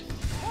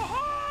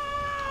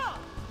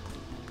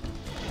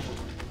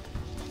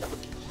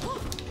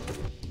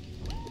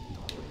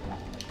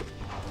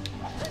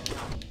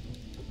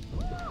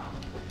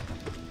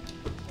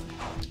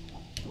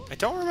 I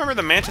don't remember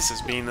the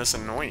mantises being this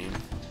annoying.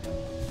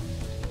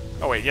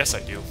 Oh wait, yes I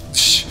do.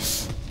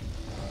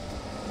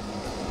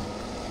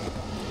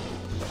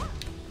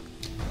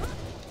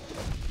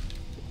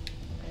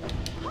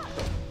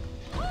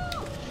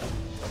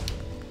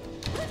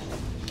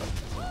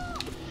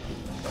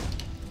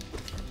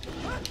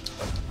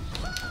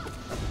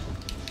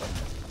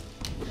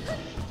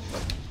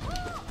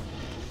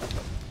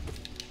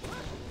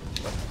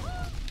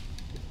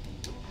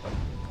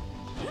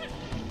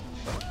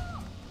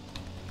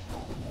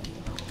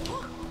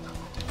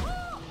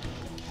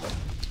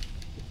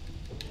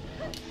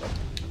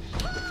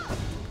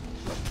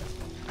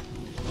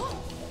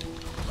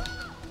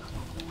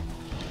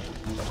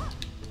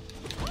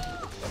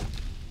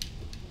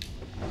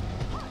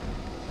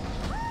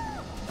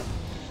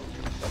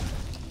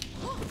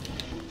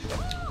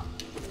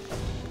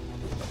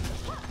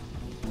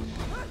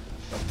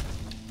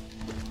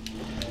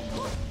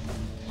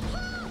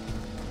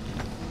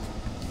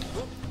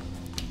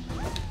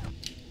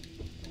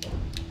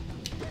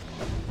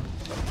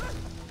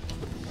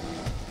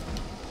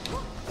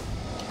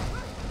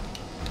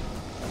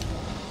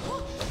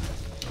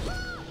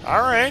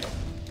 Alright.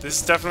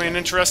 This is definitely an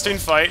interesting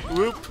fight.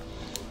 Whoop.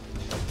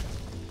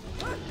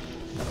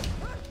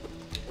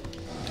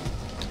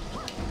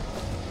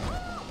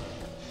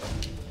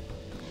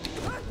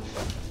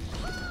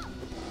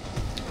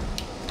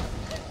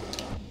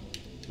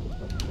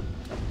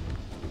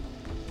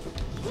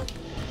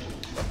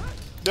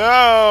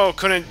 No!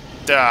 Couldn't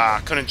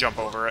jump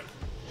over it.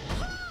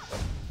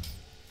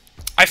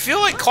 I feel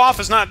like Cloth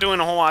is not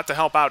doing a whole lot to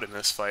help out in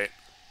this fight.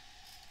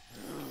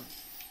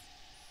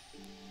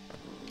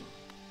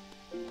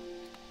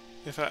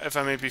 If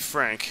I may be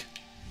frank.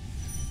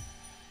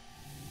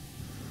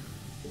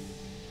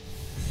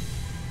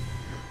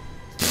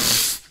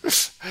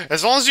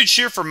 As long as you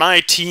cheer for my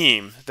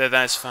team,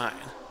 that's fine.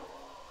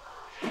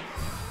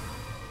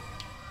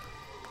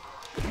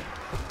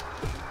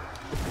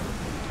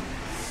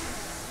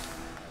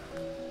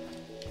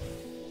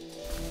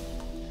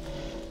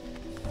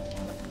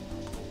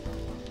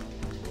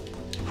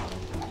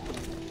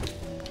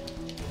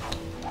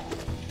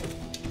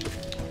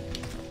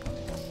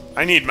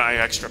 I need my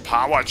extra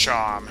power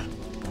charm.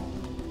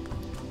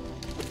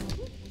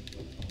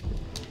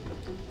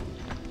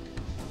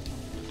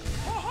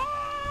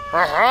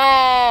 Ha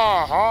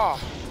ha ha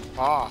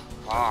ha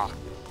ha.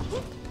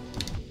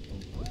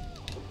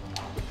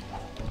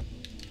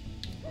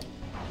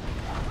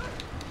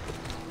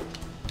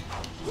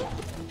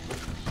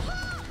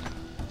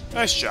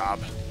 Nice job.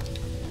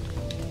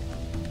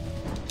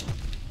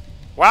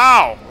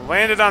 Wow!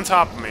 Landed on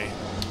top of me.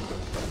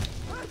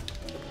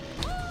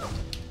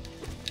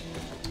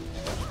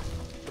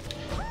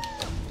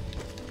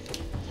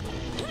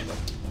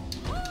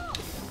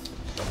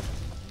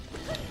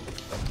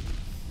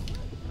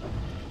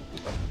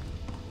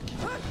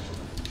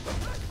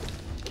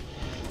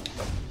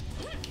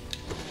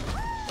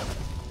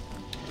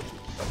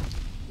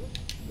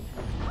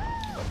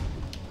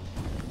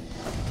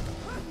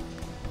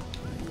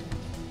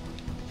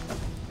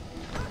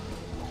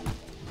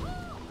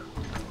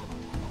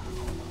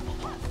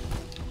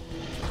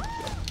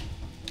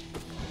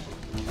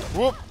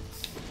 Whoop!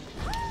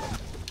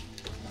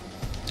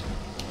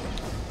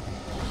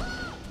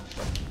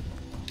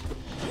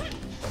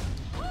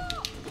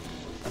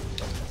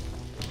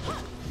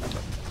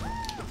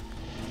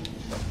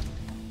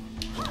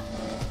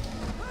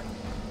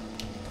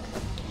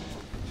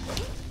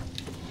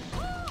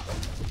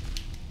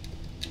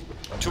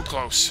 Too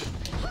close.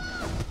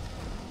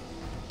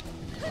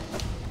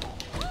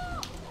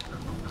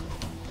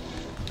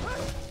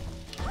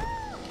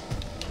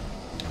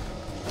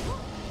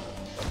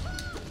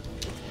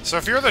 So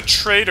if you're the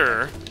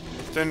traitor,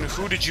 then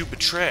who did you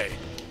betray?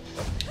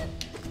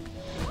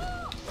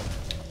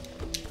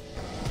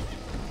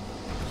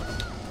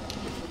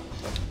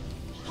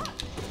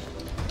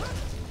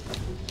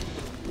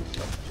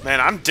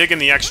 Man, I'm digging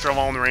the extra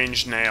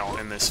long-range nail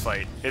in this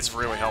fight. It's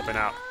really helping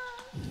out.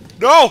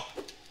 No!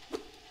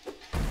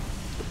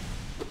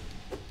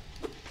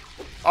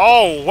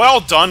 Oh, well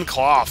done,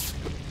 Cloth.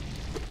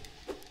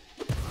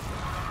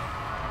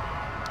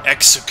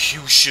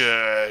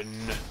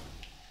 Execution.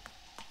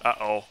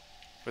 Uh-oh.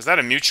 Was that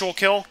a mutual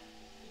kill?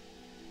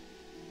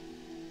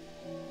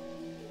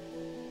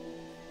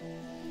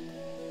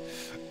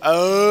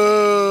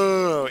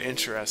 Oh,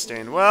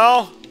 interesting.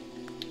 Well,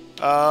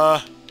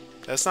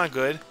 that's not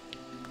good.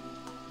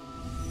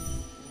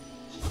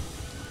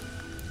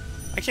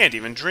 I can't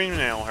even dream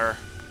nail her.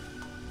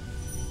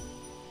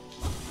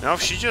 No,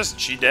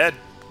 she dead.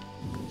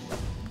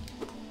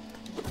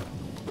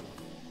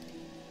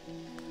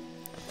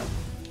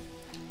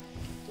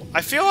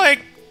 I feel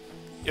like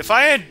if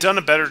I had done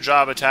a better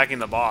job attacking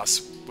the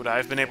boss, would I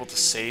have been able to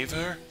save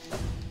her?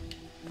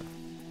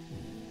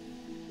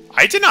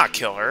 I did not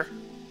kill her.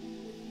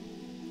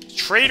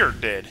 Traitor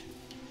did.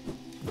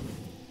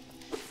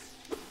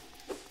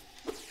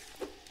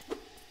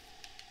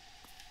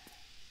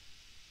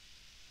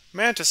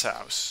 Mantis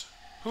house.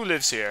 Who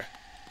lives here?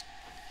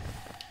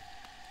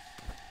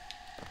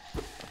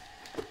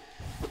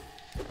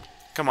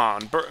 Come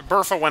on,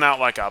 Bertha went out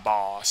like a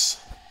boss.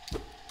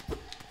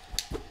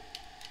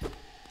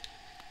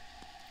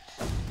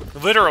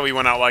 Literally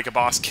went out like a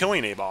boss,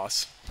 killing a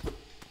boss.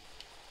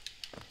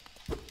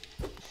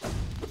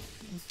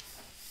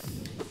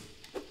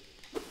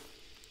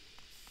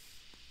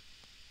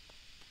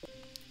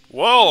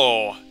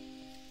 Whoa!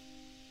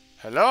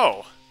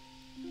 Hello.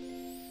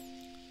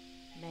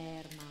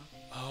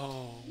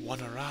 Oh,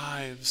 one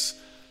arrives.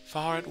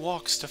 Far it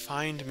walks to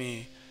find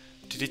me.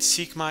 Did it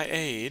seek my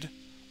aid,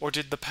 or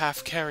did the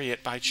path carry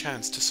it by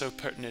chance to so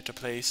pertinent a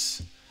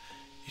place?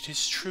 It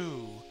is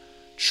true,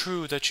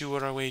 true that you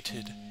were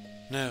awaited.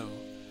 No,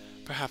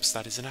 perhaps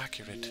that is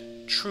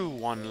inaccurate. True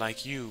one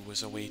like you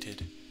was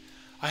awaited.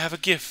 I have a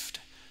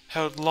gift,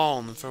 held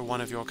long for one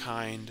of your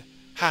kind,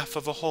 half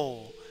of a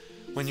whole.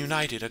 When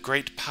united, a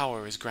great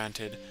power is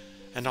granted,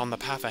 and on the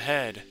path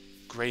ahead,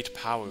 great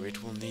power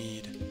it will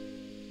need.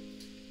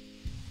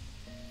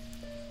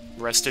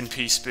 Rest in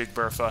peace, Big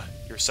Bertha.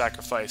 Your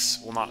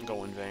sacrifice will not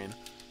go in vain.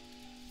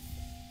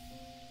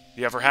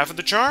 You ever half of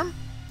the charm?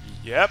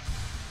 Yep.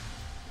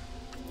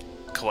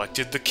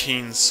 Collected the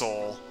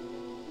KINGSOUL.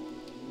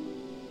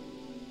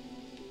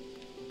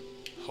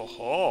 Ho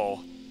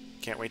ho.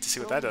 Can't wait to see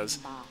what that does.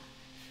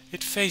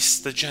 It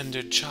faced the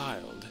gendered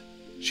child.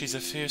 She's a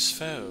fierce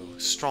foe,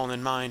 strong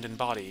in mind and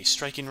body,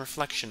 striking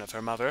reflection of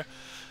her mother,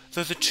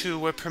 though the two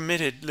were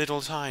permitted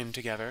little time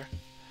together.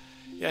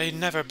 I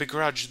never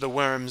begrudged the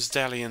worm's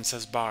dalliance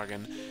as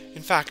bargain.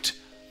 In fact,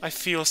 I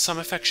feel some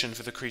affection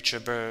for the creature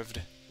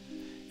birthed.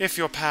 If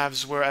your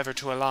paths were ever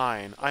to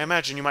align, I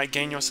imagine you might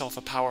gain yourself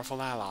a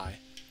powerful ally.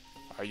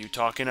 Are you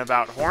talking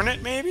about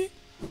Hornet, maybe?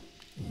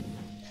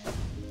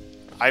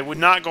 I would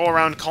not go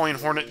around calling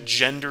Hornet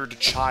gendered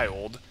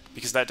child,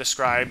 because that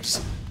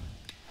describes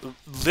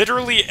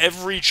literally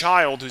every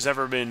child who's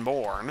ever been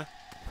born.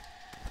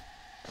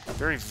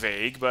 Very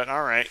vague, but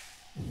alright.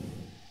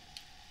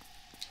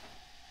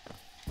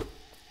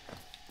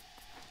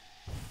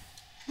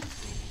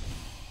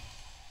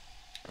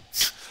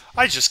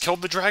 I just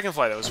killed the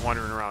dragonfly that was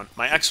wandering around.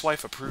 My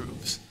ex-wife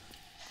approves.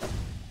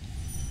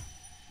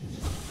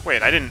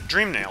 Wait, I didn't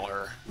dream nail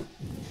her.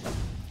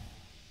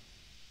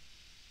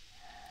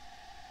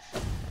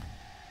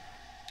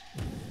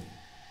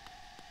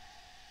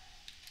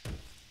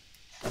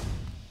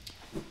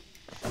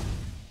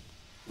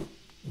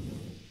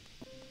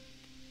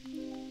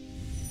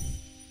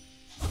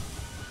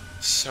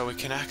 So it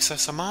can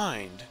access a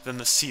mind, then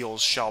the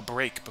seals shall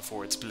break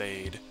before its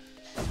blade.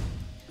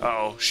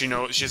 Uh-oh, she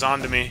knows she's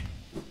on to me.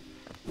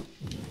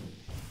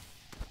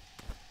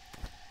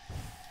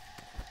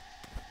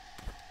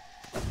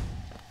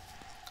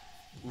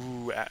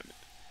 Ooh,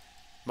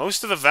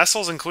 most of the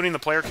vessels, including the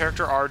player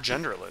character, are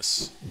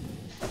genderless.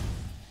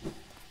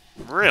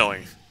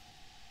 Really?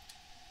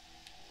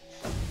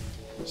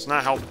 It's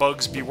not how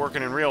bugs be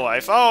working in real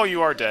life. Oh,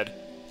 you are dead.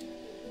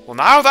 Well,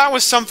 now that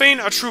was something!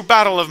 A true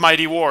battle of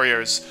mighty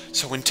warriors.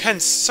 So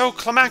intense, so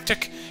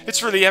climactic.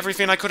 It's really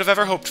everything I could have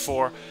ever hoped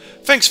for.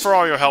 Thanks for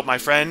all your help, my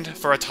friend.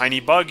 For a tiny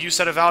bug, you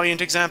set a valiant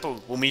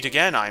example. We'll meet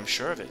again, I'm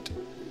sure of it.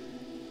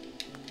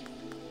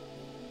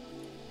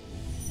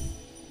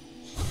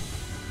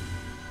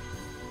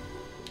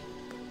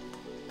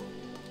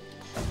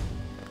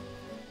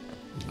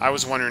 I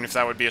was wondering if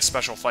that would be a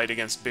special fight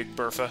against Big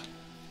Bertha.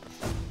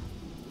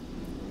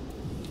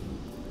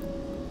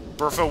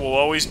 Bertha will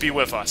always be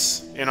with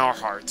us, in our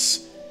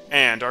hearts,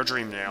 and our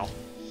dream nail.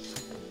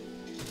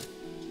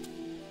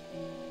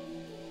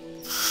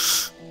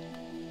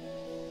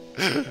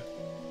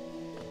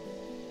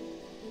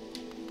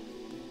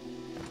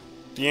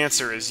 The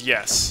answer is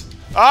yes.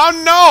 Oh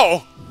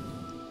no!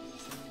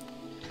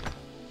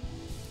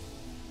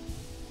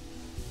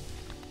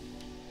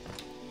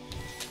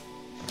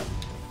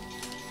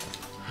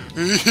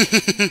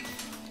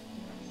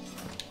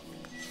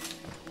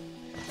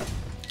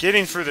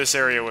 Getting through this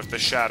area with the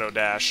Shadow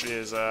Dash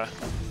is,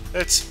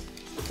 it's,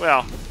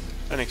 well,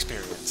 an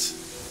experience.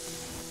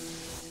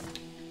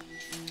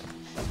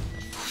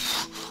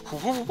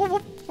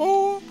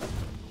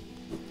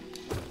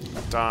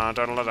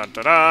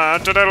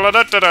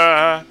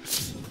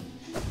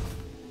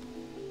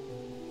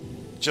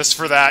 Just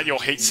for that, you'll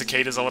hate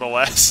cicadas a little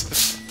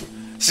less.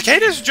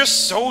 Cicadas are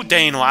just so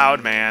dang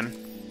loud, man.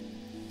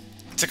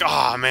 It's like,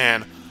 oh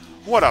man,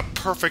 what a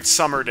perfect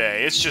summer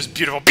day. It's just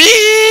beautiful.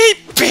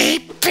 Beep,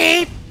 beep,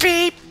 beep,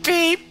 beep,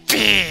 beep,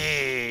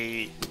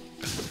 beep.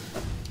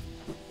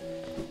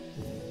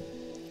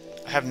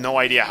 I have no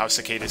idea how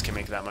cicadas can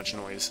make that much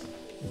noise.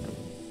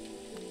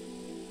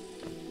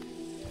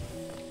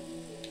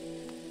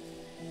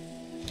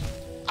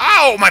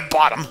 Ow, my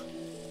bottom!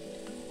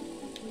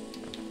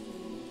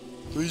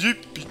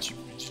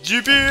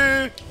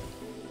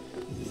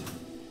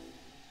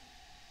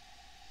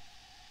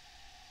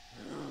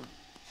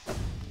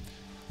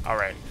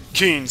 Alright.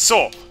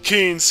 KINGSOUL!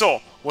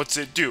 KINGSOUL! What's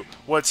it do?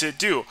 What's it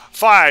do?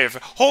 5.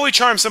 Holy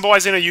charm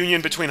symbolizing a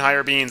union between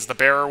higher beings. The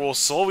bearer will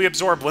slowly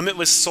absorb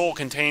limitless soul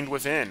contained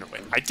within.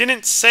 Wait, I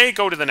didn't say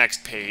go to the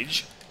next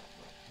page.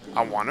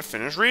 I want to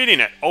finish reading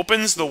it.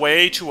 Opens the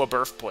way to a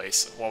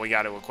birthplace. Well, we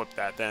got to equip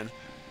that then.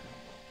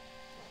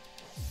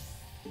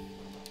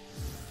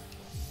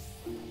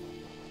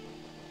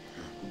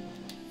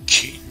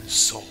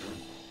 KINGSOUL.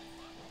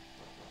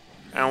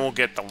 And we'll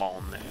get the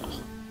long nail.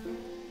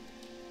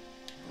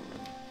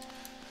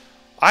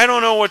 I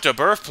don't know what the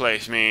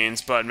birthplace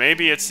means, but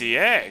maybe it's the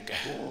egg.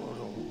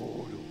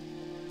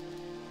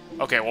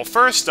 Okay, well,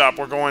 first up,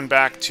 we're going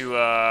back to,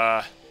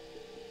 I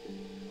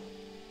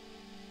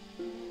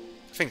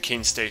think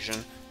King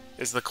Station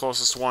is the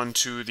closest one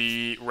to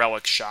the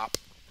relic shop.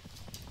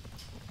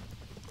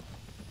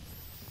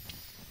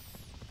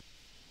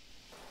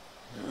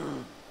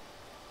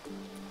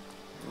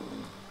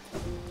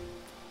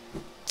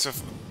 So,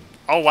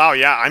 oh wow,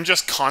 yeah, I'm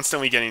just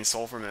constantly getting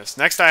soul from this.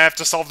 Next I have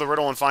to solve the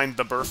riddle and find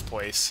the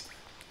birthplace.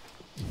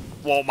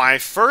 Well, my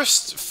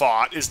first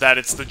thought is that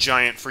it's the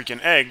giant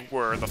freaking egg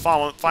where the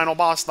final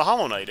boss, the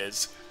Hollow Knight,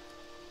 is.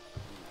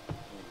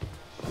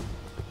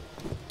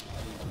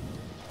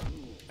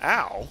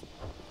 Ow.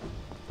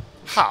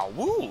 How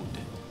wooed.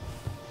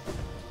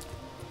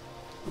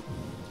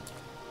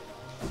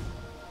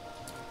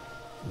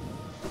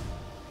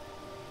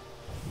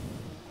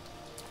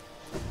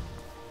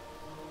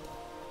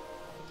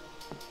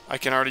 I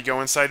can already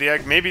go inside the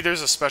egg. Maybe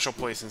there's a special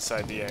place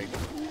inside the egg.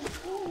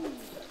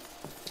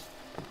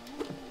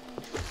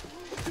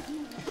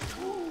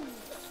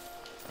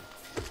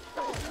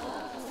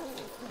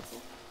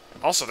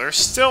 Also, there's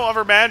still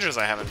other badges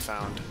I haven't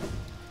found.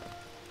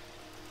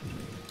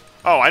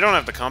 Oh, I don't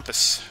have the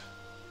compass.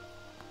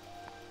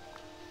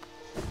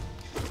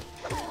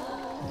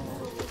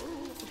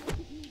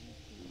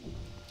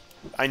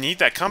 I need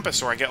that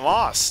compass or I get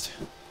lost.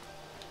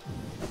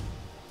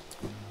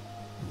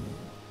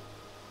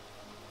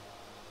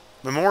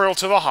 Memorial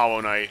to the Hollow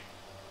Knight.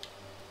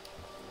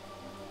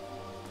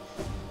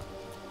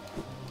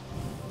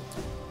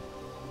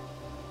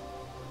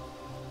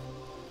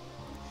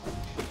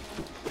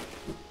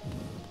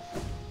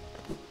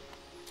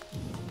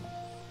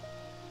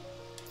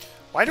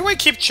 Why do I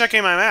keep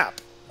checking my map?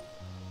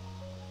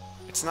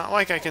 It's not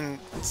like I can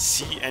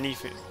see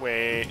anything.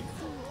 Wait.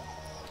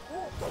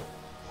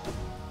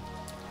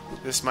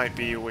 This might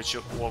be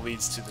what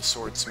leads to the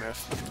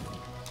swordsmith.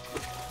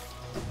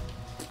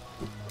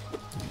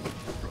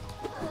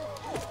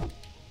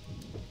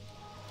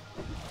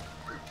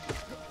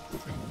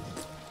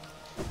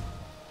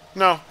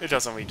 No, it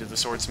doesn't lead to the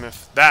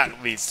swordsmith.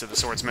 That leads to the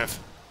swordsmith.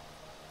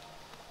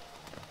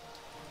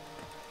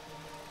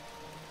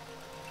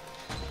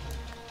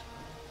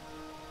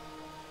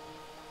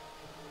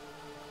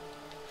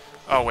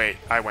 Oh, wait.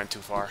 I went too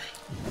far.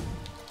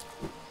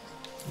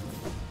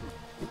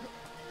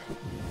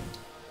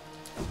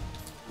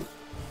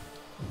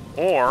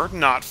 Or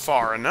not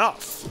far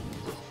enough.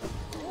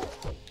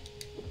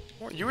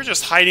 You were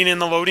just hiding in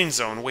the loading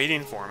zone,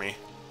 waiting for me.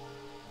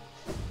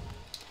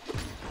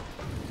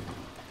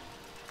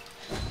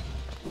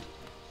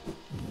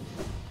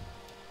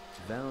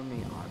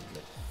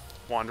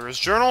 Wanderer's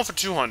Journal for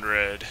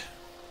 200.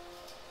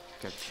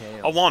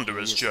 A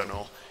Wanderer's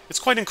Journal. It's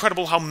quite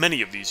incredible how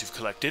many of these you've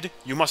collected.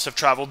 You must have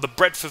traveled the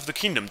breadth of the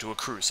kingdom to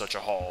accrue such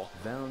a haul.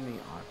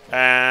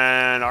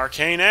 And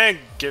Arcane Egg.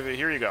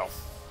 Here you go.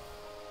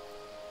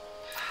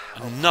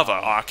 Another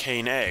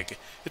Arcane Egg.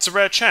 It's a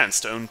rare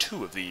chance to own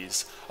 2 of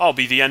these. I'll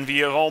be the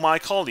envy of all my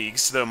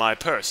colleagues, though my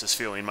purse is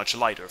feeling much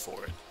lighter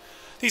for it.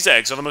 These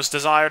eggs are the most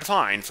desired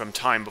find from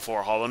time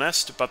before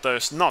Hollownest, but they're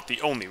not the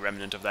only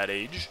remnant of that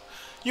age.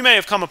 You may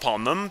have come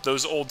upon them,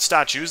 those old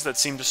statues that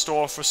seem to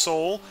store for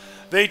soul.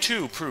 They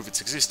too prove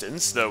its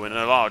existence, though in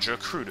a larger,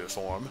 cruder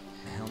form.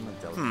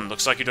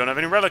 Looks like you don't have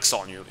any relics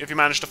on you. If you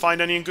manage to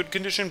find any in good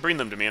condition, bring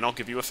them to me and I'll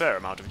give you a fair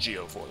amount of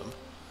geo for them.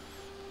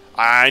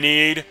 I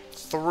need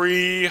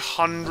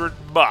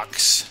 300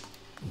 bucks.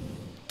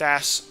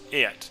 That's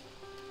it.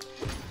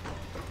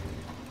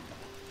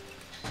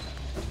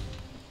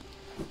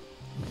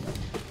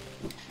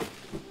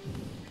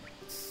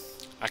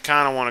 I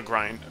kind of want to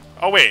grind.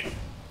 Oh, wait.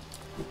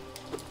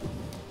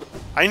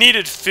 I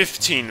needed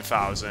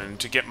 15,000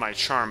 to get my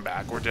charm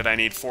back, or did I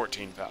need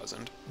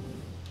 14,000?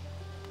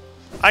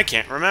 I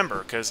can't remember,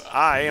 because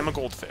I am a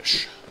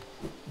goldfish.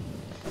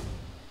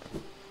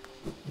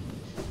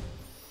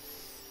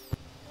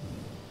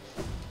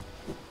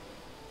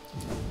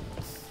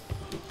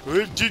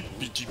 This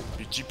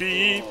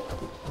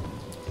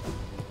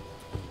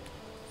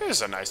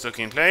is a nice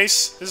looking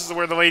place. This is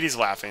where the lady's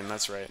laughing,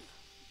 that's right.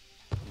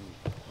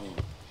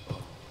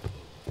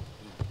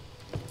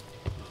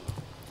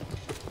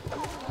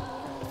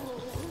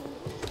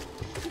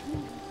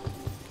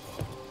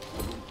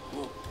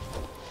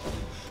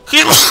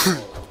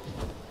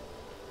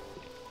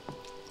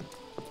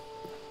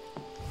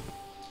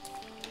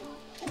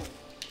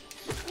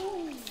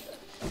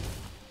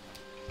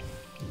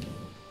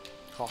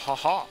 Ha ha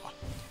ha.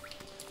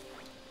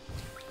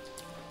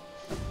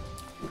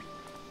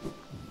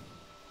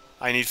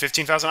 I need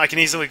 15,000. I can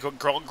easily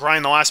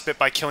grind the last bit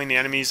by killing the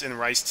enemies in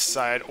Riced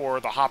Side or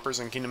the hoppers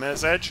in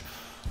Kingdom's Edge.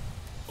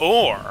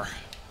 Or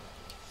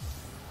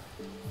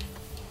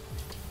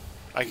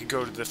I could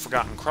go to the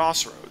Forgotten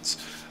Crossroads.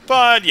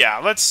 But yeah,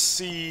 let's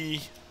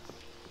see.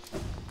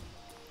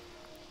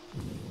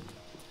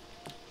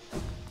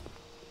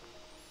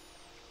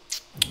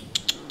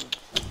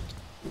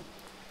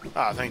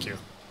 Ah, thank you.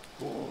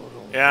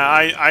 Yeah,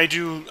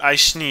 I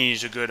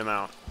sneeze a good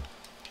amount.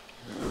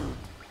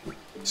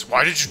 So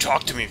why did you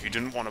talk to me if you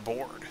didn't want to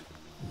board?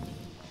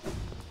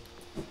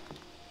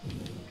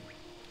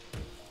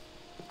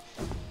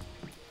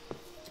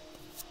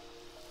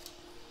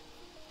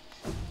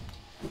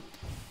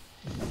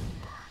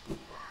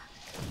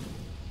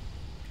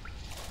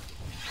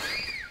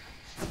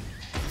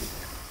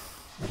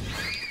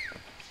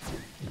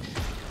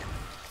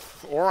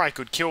 Or I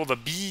could kill the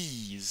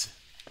bees.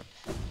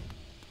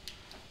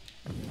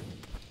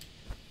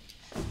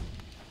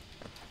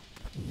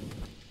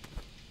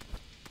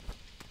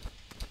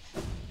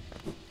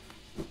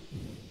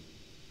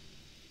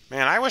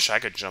 Man, I wish I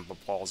could jump up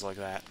walls like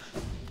that.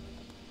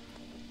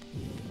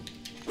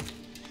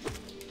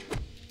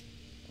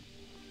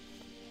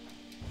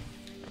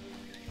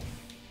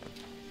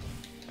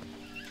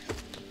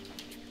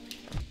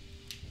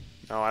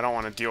 No, I don't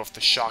want to deal with the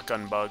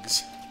shotgun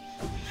bugs.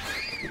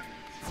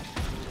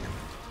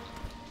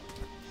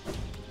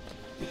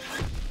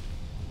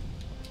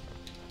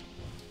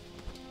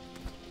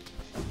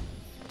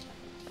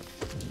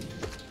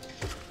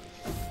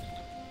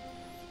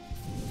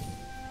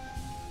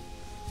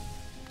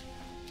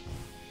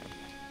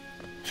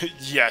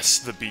 Yes,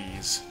 the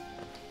bees.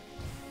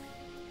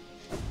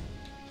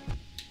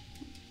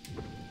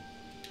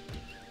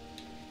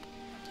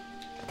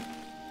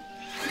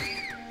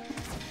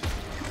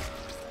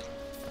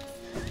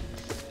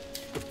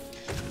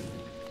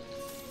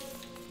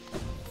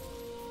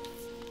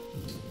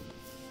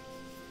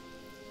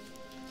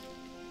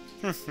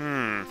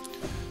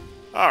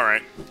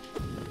 Alright.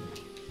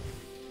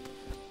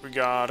 We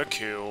gotta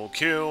kill.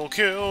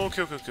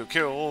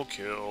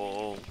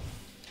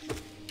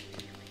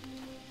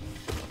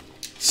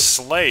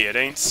 Slay, it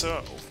ain't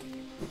so.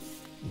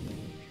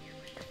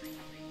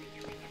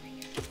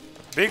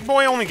 Big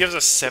boy only gives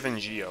us 7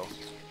 geo.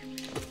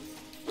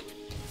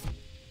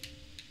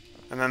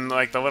 And then,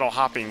 like, the little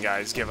hopping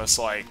guys give us,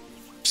 like,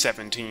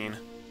 17.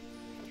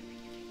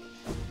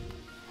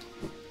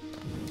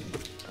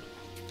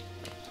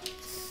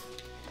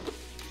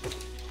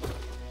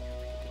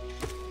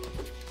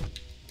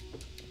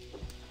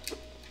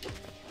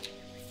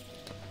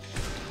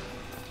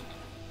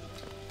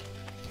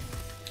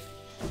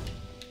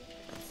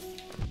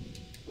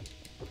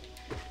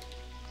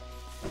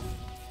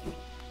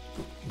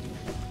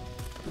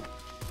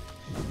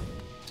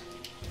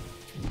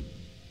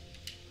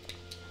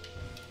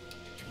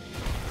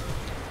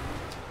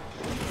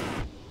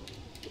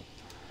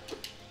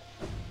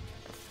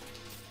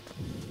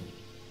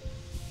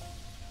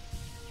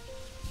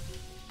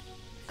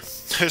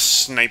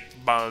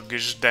 Snipe bug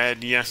is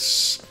dead,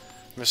 yes,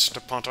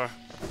 Mr. Potter.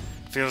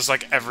 Feels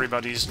like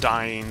everybody's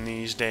dying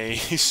these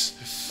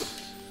days.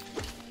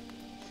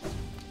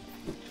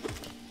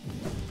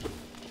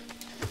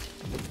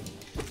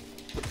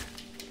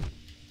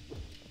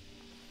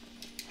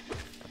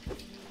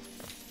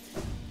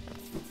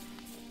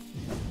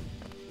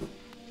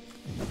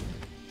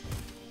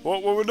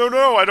 Whoa, no,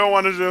 no, I don't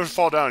want to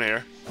fall down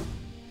here.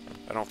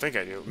 I don't think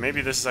I do.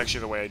 Maybe this is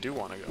actually the way I do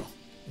want to go.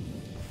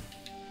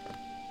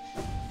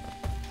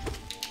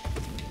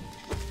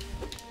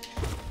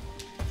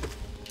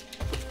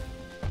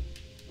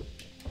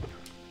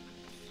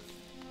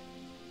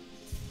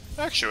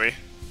 Actually,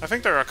 I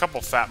think there are a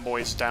couple fat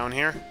boys down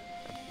here.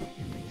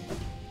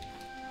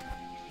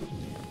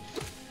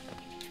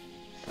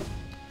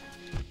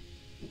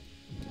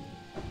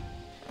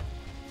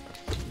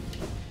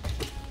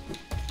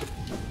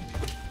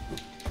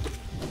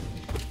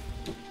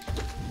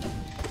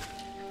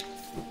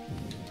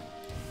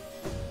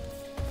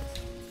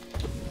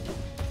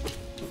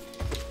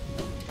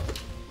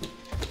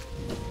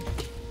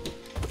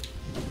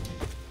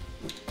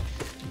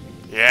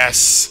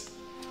 Yes!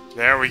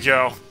 There we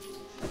go.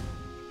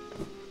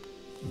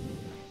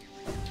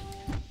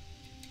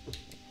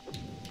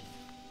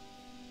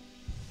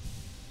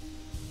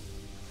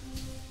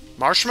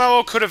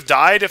 Marshmallow could have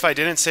died if I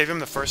didn't save him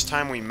the first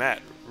time we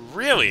met.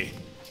 Really?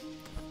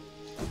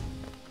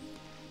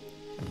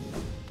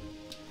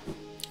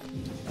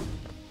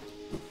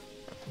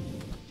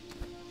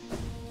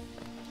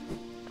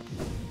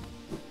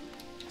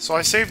 So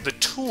I saved the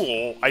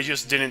tool, I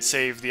just didn't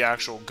save the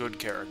actual good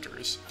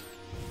characters.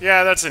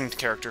 Yeah, that's in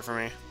character for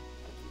me.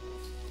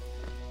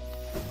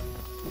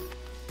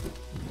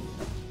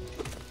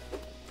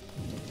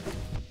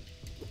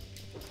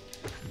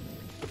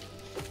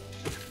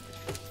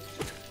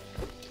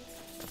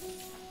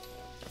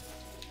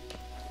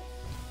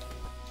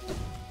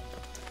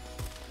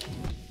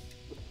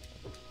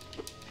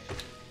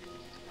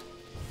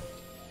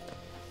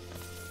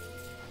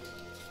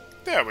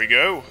 There we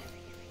go.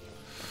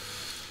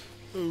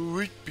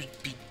 Get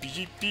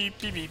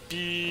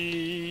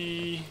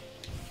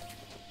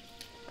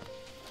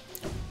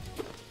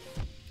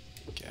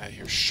out of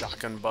here,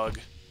 shotgun bug.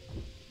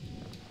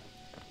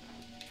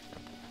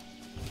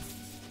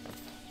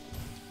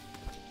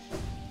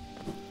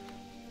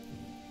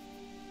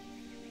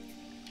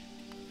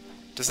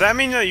 Does that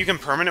mean that you can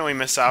permanently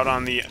miss out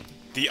on the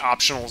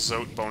optional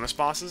Zote bonus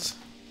bosses?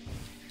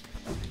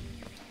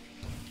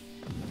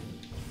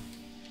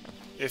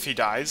 If he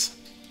dies?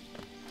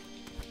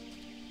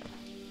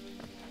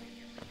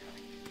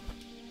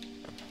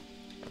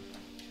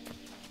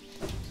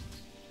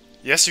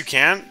 Yes, you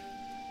can.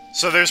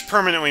 So there's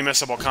permanently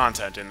missable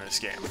content in this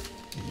game.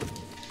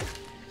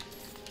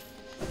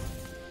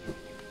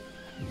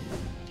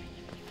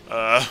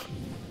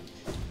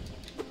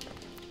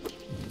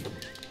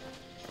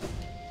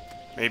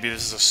 Maybe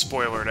this is a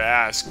spoiler to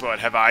ask, but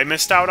have I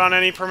missed out on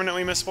any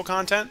permanently missable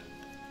content?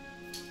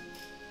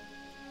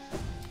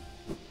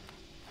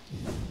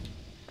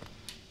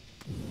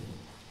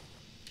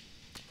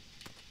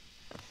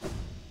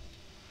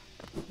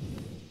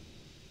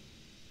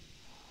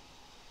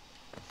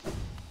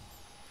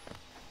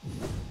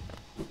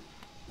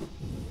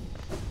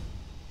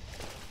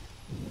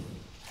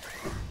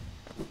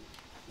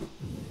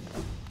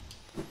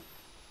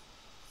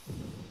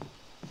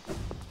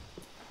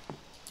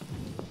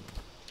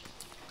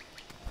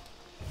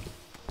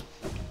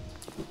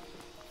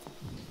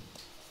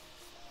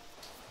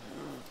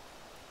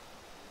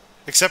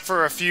 Except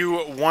for a few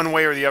one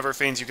way or the other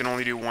things, you can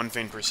only do one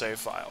thing per save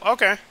file.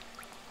 Okay.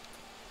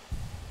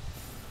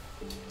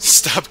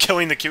 Stop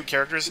killing the cute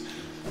characters.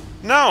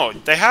 No,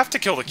 they have to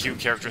kill the cute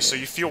characters so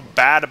you feel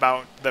bad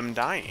about them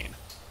dying.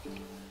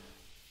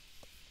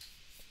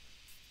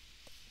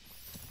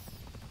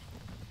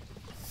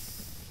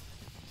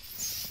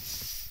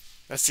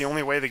 That's the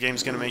only way the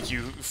game's gonna make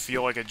you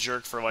feel like a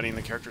jerk for letting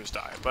the characters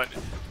die. But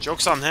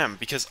joke's on them,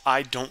 because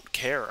I don't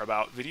care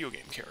about video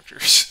game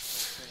characters.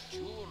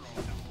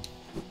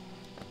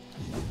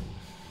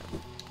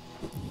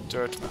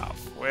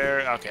 Dirtmouth.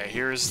 Where? Okay,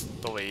 here's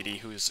the lady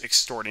who's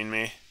extorting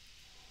me.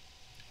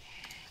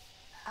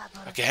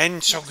 Again,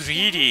 so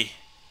greedy.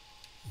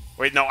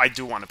 Wait, no, I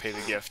do want to pay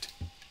the gift.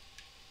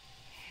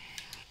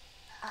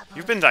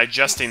 You've been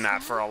digesting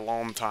that for a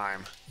long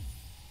time.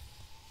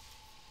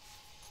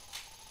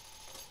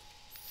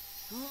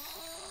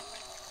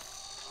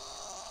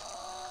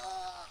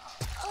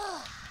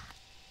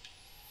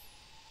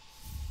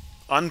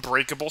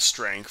 Unbreakable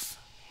strength.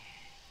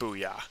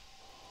 Booyah.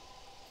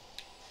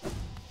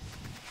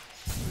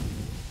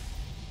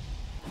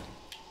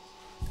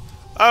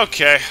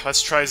 Okay,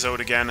 let's try Zote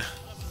again.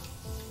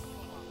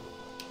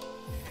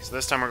 So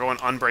this time we're going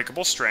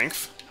Unbreakable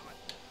Strength.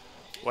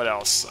 What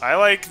else? I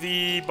like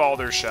the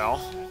Balder Shell.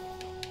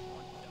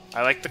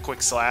 I like the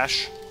Quick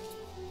Slash.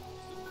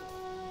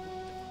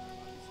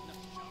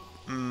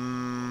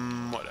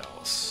 What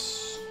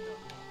else?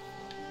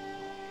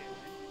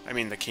 I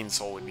mean, the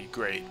KINGSOUL would be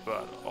great,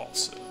 but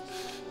also...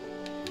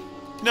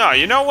 No,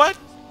 you know what?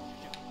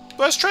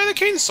 Let's try the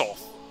KINGSOUL.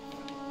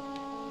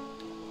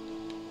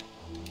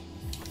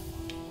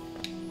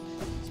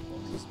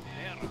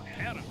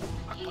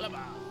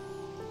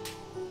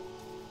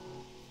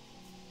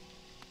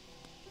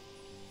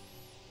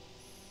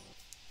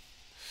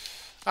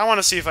 I want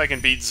to see if I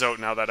can beat Zote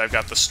now that I've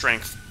got the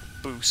strength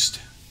boost.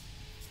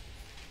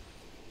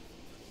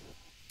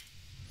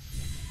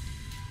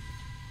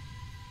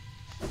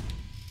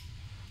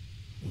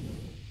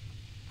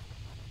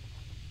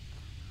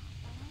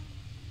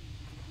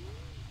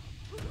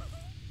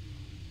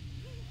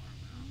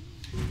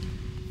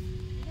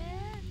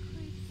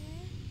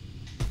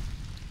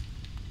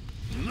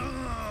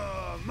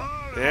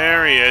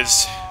 There he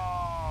is.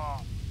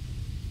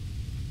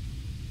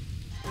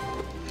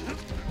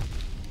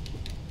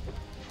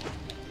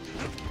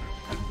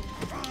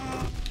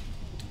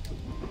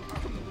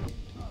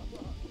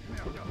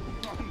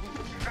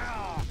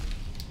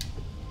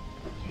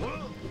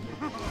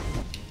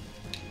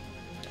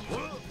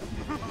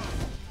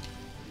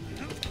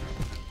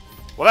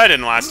 Well, that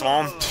didn't last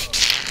long.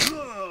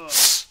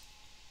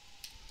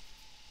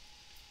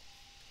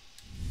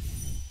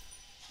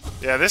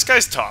 Yeah, this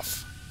guy's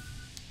tough.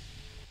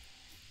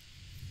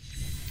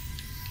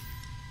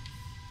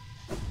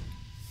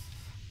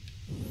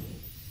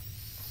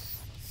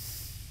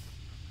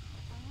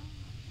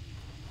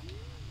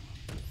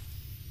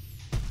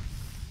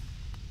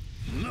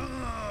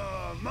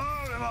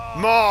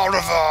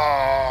 Marva!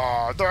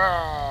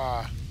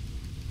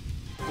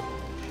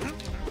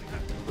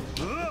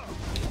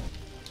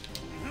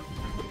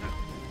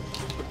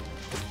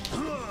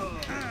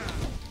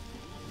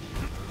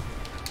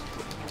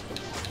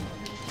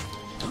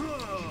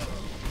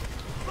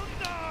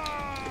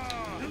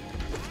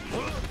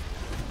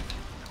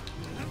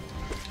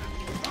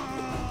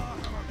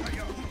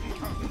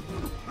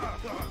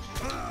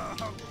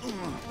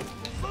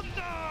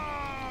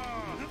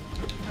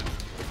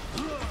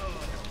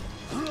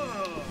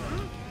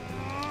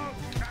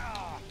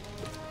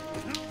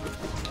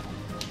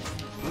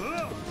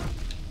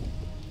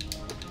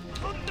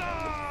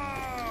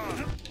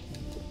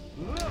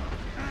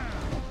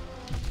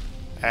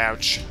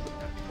 Ouch.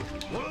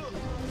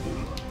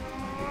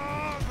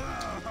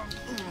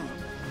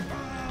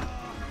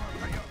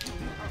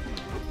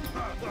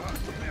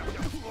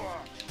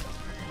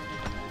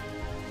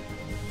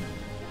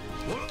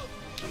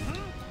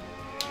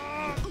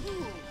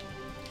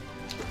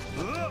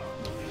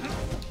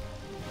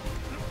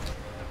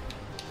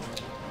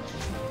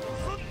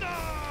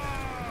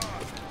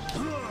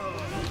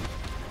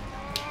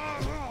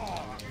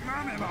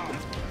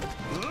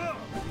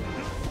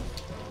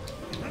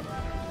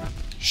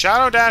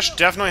 Shadow Dash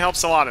definitely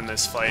helps a lot in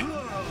this fight.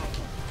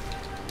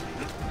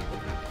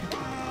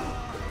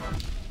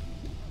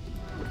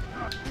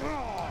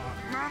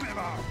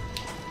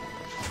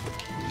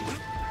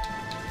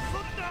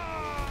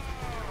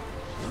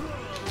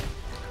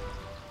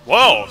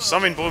 Whoa!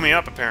 Something blew me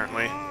up,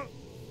 apparently.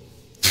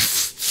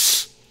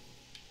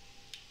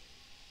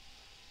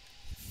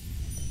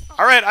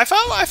 Alright, I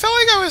felt like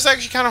I was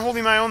actually kind of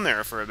holding my own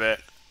there for a bit.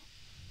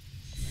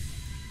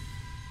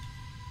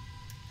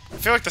 I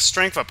feel like the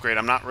strength upgrade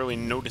I'm not really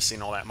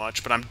noticing all that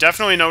much, but I'm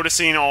definitely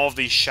noticing all of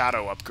these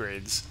shadow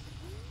upgrades.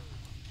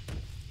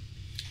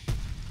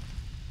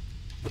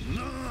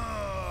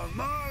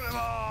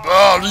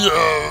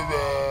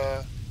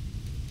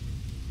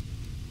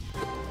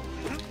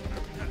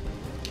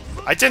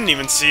 I didn't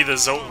even see the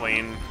Zote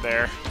lane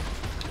there.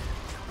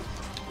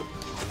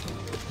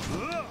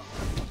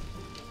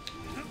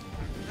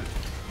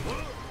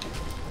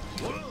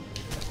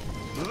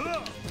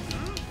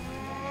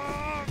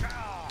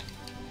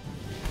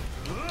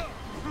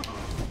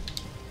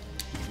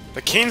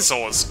 The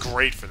KINGSOUL is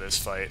great for this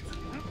fight.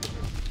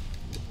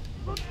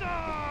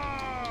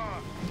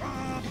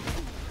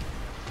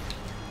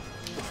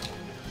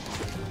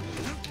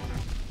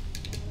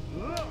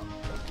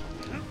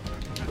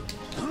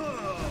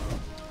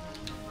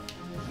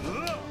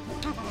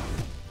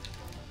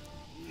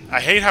 I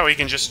hate how he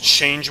can just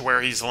change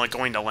where he's like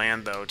going to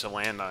land, though, to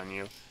land on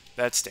you.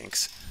 That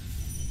stinks.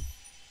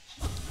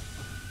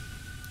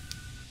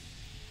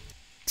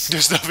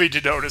 There's nothing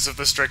to notice if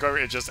the strike over,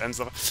 it just ends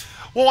the...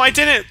 Well, I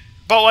didn't...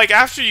 But, like,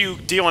 after you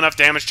deal enough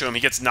damage to him,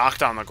 he gets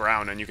knocked on the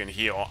ground and you can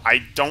heal.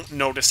 I don't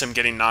notice him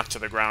getting knocked to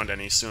the ground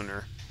any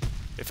sooner.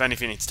 If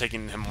anything, it's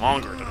taking him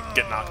longer to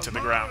get knocked to the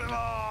ground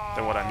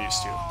than what I'm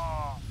used to.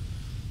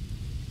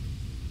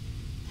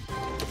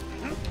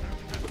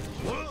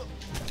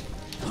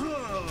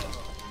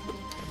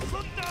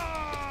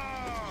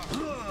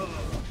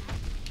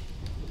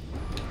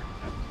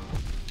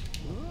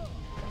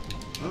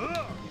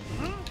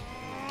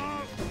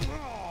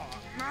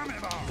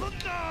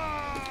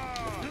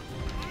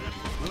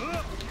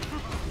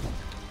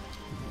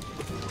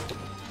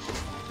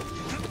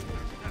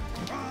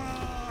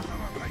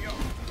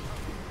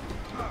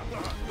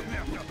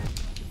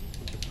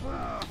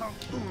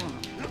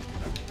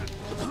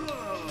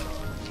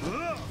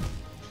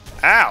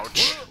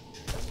 Ouch!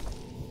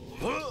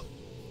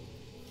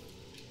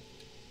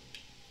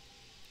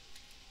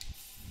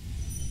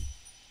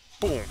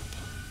 Boom.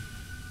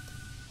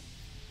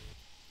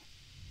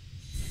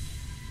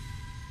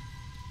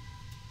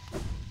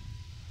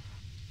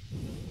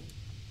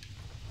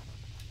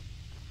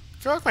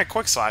 feel like my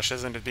quick slash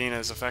isn't being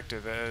as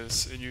effective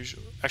as it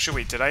usually. Actually,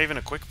 wait, did I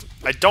even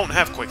I don't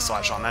have quick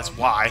slash on. That's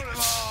why.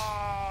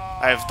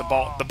 I have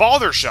the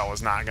Balder Shell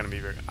is not going to be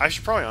very. I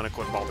should probably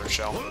unequip Balder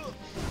Shell,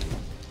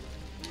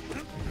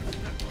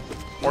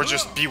 or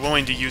just be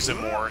willing to use it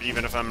more,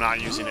 even if I'm not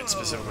using it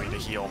specifically to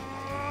heal.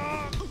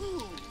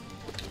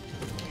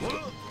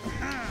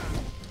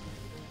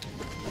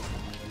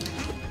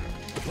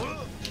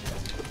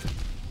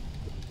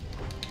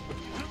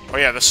 Oh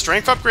yeah, the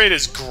strength upgrade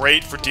is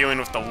great for dealing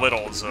with the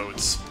little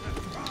Zodes.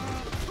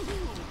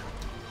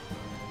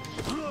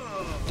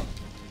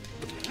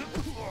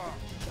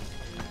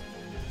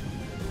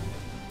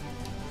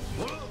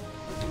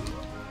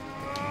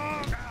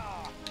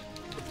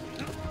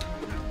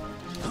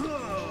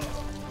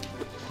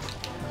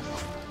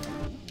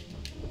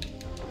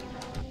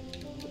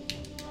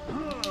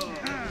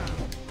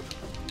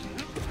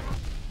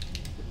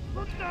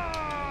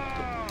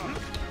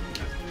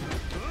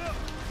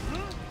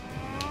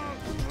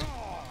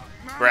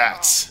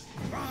 Rats.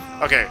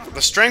 Okay,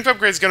 the strength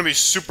upgrade is going to be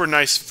super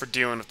nice for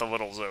dealing with the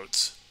little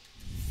Zodes.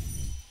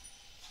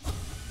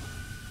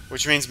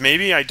 Which means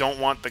maybe I don't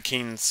want the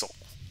KINGSOUL.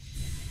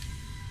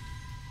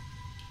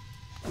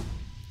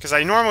 Because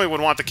I normally would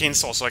want the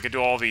KINGSOUL so I could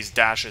do all these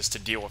dashes to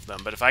deal with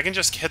them. But if I can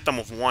just hit them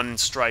with one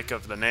strike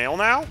of the nail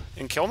now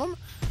and kill them,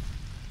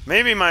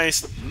 maybe my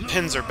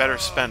pins are better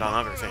spent on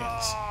other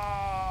things.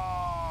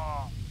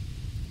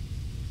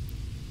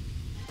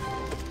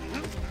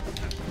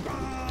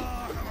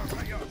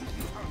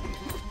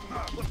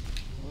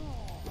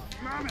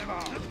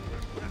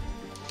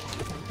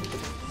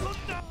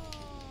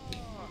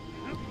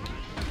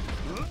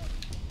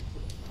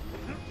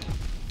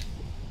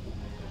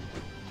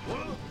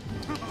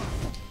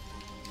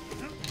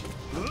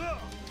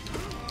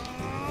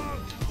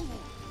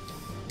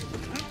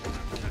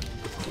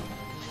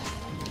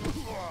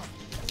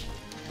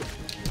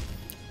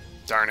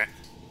 Darn it.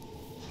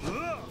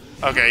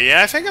 Okay,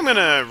 yeah, I think I'm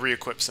gonna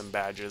re-equip some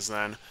badges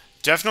then.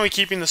 Definitely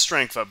keeping the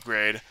strength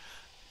upgrade.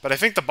 But I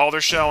think the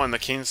Balder Shell and the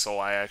KINGSOUL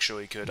I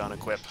actually could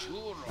unequip.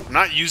 I'm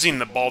not using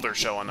the Balder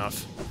Shell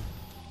enough.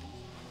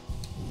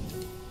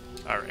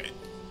 Alright.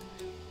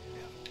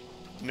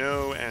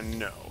 No and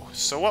no.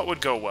 So what would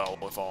go well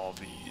with all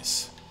of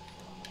these?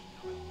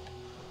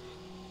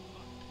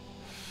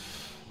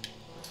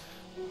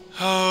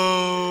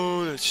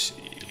 Oh, let's see.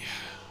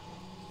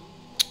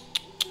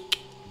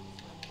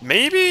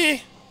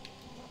 Maybe?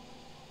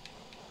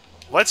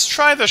 Let's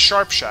try the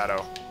Sharp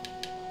Shadow.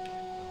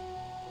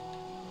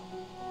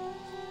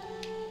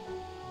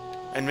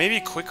 And maybe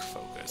Quick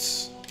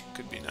Focus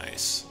could be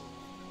nice.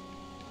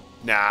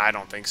 Nah, I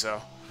don't think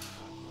so.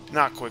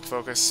 Not Quick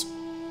Focus.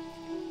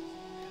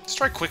 Let's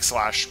try Quick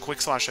Slash.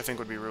 Quick Slash I think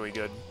would be really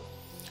good.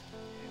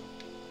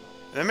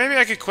 And then maybe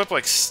I could equip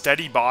like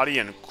Steady Body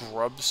and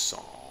Grub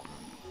Song.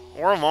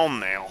 Or Lone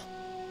Nail.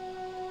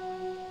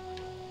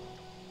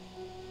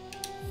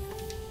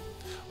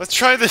 Let's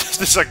try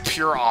this like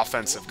pure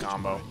offensive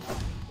combo.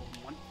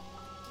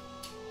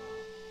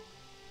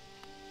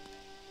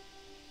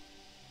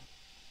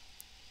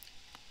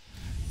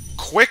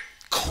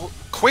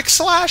 Quick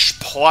Slash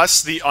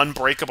plus the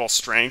Unbreakable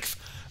Strength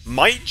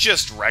might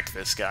just wreck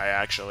this guy,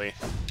 actually.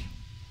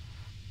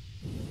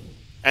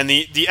 And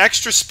the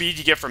extra speed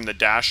you get from the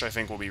dash, I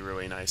think, will be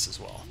really nice as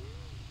well.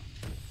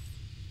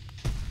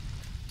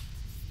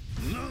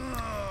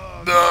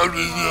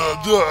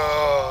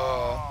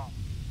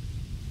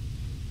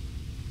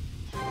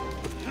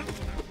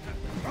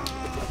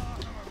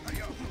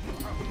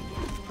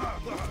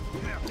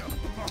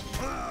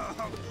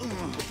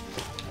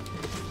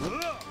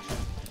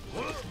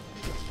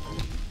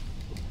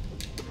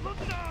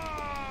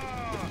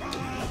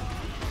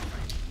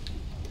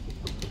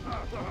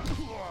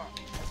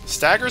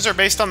 Staggers are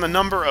based on the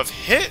number of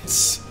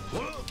hits.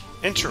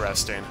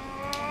 Interesting.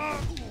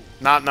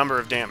 Not number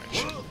of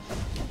damage.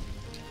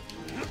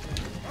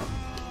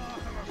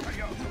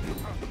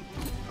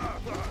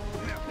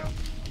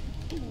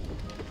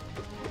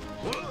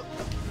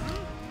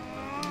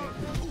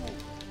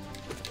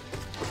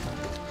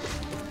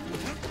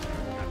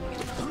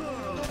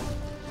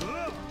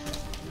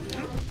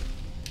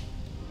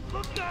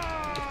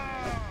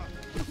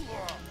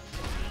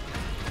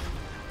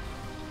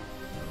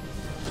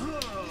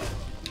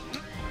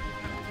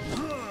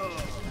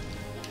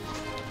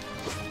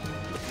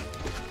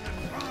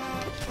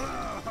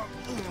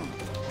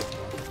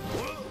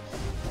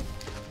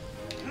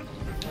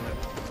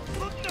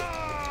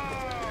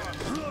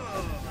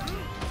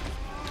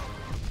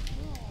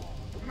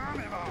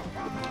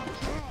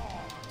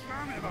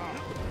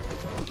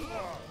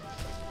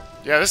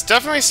 Yeah, this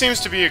definitely seems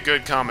to be a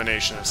good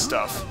combination of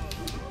stuff.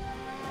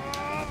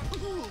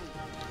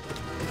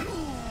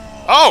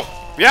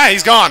 Oh! Yeah,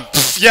 he's gone!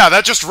 Pfft, yeah,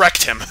 that just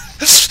wrecked him.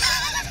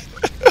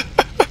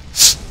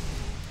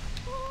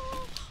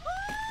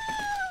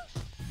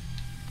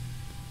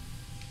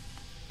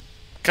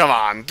 Come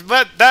on,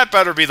 that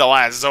better be the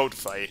last Zode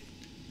fight.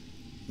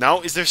 No?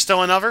 Is there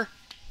still another?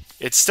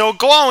 It's still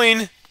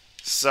glowing!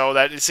 So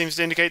that it seems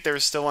to indicate there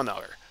is still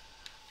another.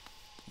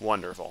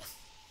 Wonderful.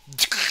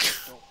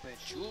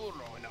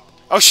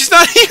 Oh, she's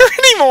not here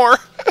anymore!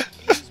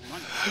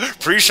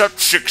 Precept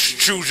 6,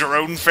 choose your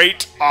own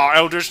fate. Our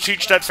elders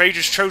teach that fate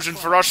is chosen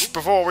for us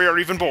before we are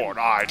even born.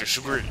 I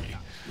disagree.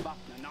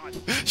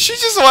 She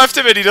just left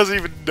him and he doesn't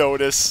even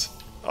notice.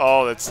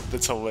 Oh,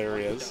 that's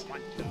hilarious.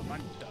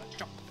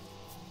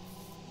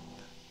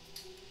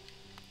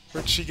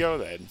 Where'd she go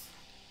then?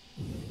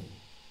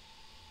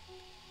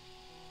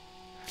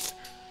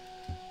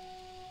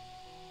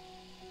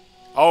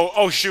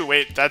 Oh shoot,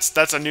 wait,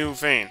 that's a new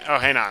vein. Oh,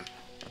 hang on.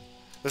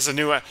 This is a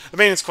new the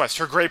Maiden's Quest.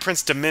 Her Grey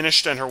Prince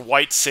diminished and her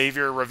white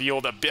savior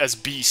revealed as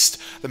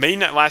beast. The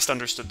maiden at last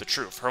understood the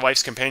truth. Her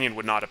life's companion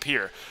would not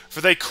appear,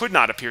 for they could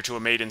not appear to a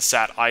maiden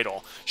sat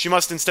idle. She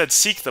must instead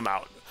seek them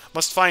out,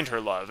 must find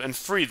her love, and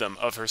free them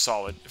of their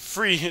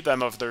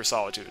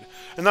solitude.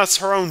 And thus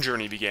her own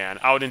journey began,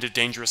 out into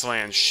dangerous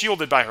lands,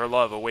 shielded by her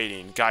love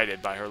awaiting,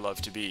 guided by her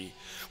love to be.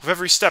 With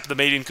every step the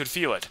maiden could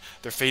feel it,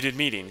 their fated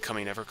meeting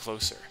coming ever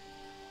closer.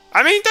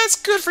 I mean, that's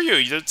good for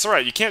you. That's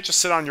alright. You can't just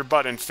sit on your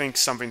butt and think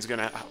something's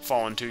gonna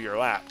fall into your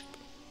lap.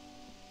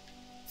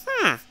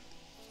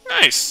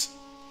 Nice.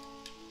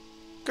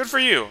 Good for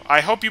you. I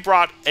hope you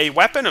brought a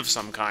weapon of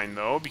some kind,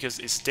 though, because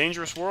it's a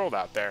dangerous world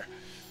out there.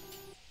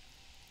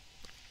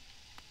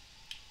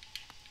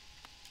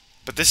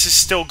 But this is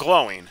still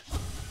glowing.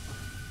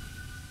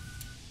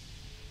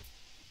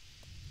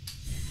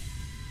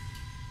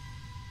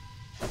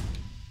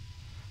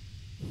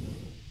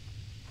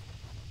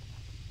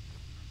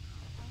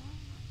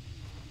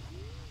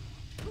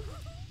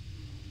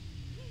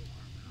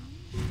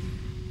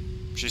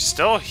 She's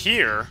still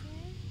here.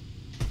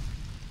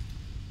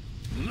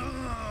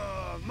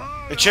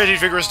 Enchanted,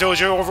 vigorous,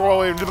 diligent,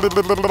 overwhelming.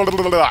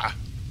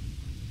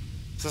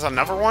 Is this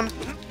another one?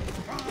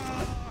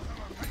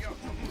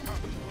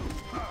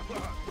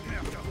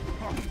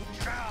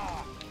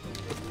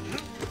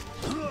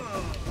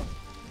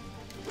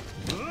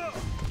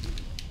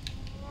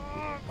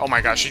 Oh my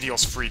gosh, she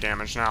deals free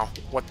damage now.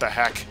 What the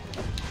heck?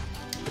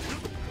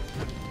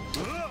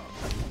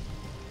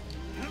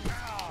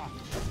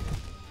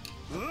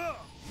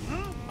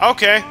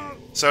 Okay,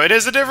 so it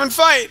is a different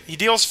fight. He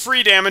deals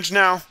free damage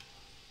now.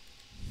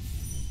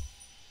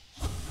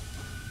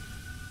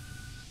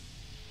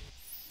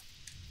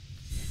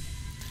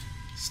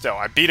 Still,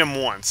 I beat him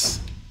once.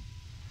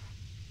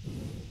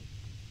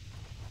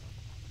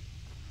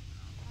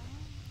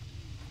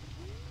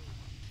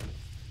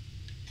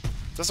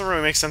 Doesn't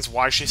really make sense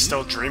why she's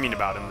still dreaming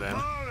about him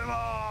then.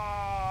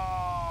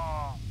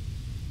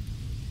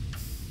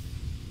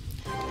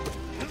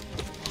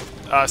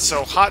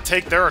 So, hot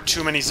take, there are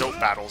too many Zote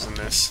battles in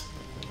this.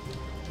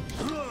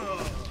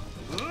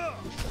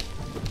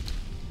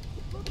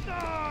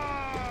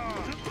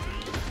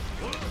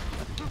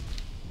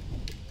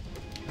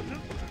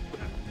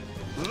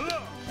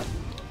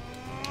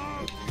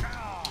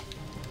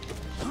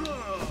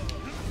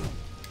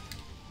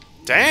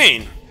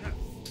 Dang!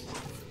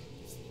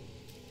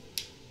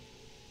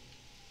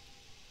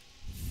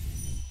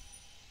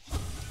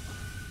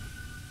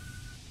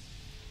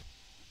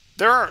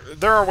 There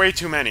are way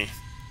too many.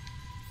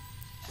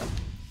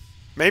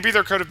 Maybe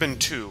there could have been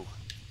 2.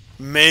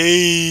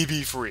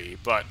 Maybe 3,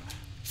 but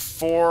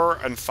 4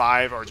 and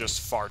 5 are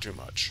just far too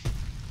much.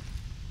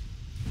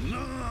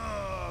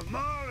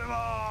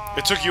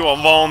 It took you a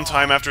long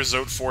time after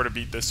Zote 4 to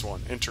beat this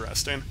one.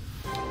 Interesting.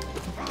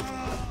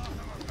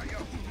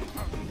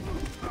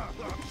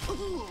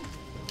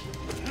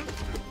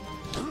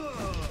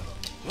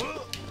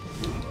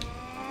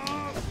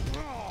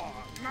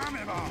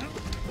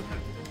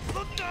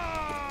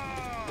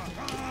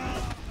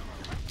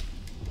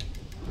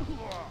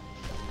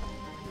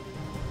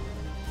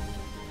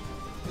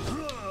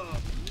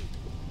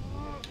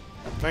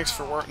 Thanks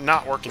for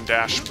not working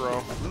dash,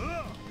 bro.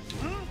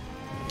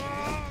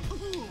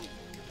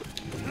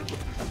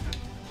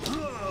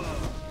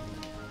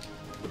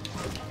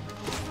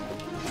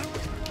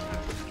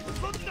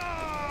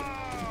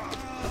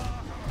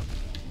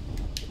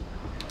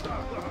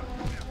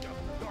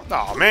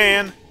 Aw,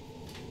 man.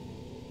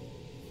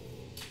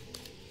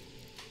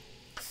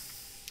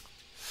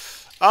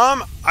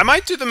 I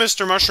might do the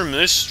Mr. Mushroom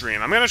this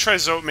stream. I'm gonna try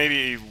Zote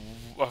maybe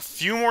a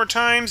few more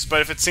times,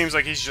 but if it seems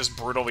like he's just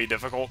brutally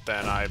difficult,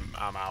 then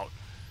I'm out.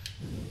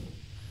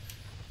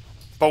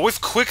 But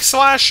with Quick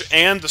Slash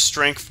and the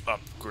Strength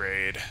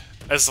upgrade,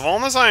 as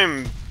long as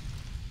I'm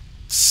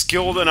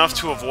skilled enough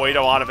to avoid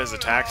a lot of his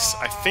attacks,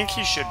 I think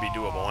he should be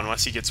doable,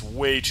 unless he gets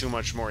way too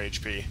much more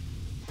HP.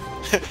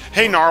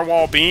 Hey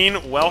Narwhal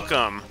Bean,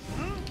 welcome.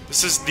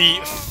 This is the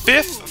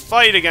 5th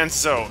fight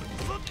against Zote.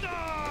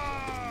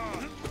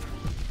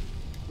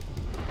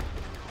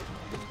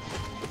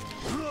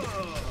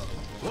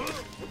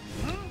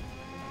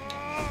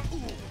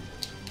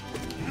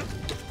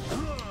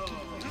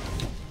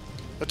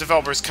 The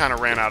developers kind of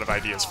ran out of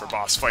ideas for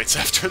boss fights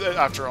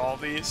after all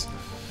these.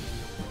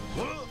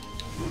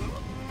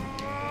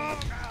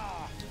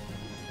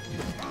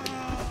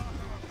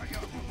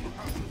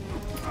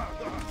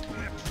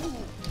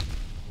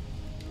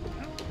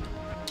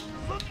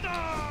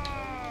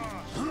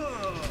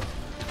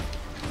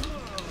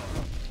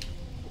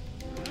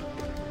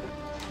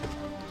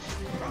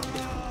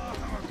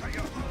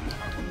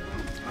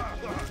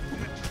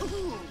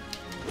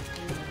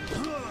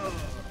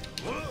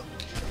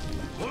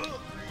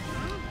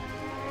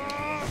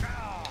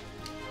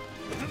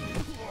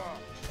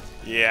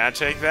 Yeah,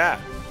 take that.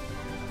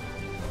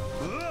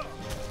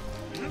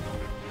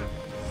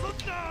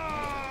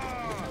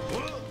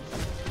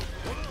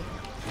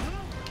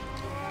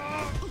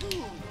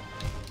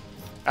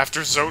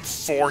 After Zote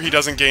 4, he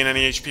doesn't gain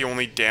any HP,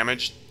 only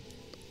damage.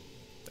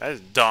 That is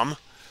dumb.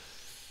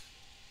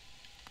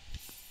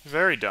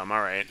 Very dumb.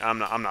 Alright, I'm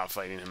not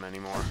fighting him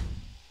anymore.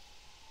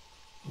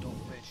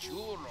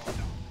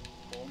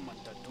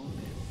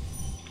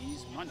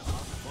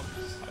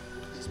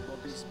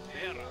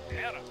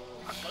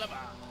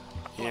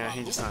 Yeah,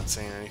 he's just not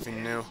saying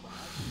anything new.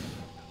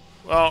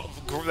 Well,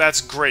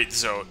 that's great,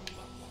 Zote.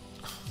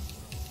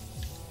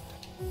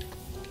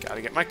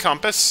 Gotta get my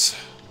compass.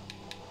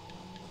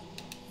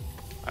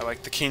 I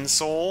like the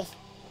KINGSOUL.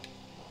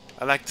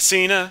 I like the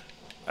Cena.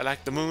 I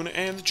like the Moon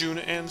and the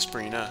Juna and the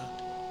Sprina.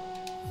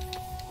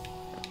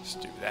 Let's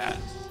do that.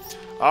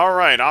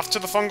 Alright, off to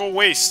the fungal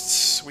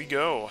wastes we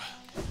go.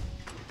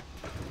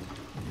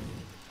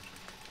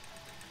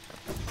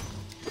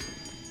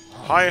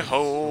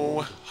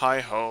 Hi-ho,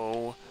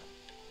 hi-ho.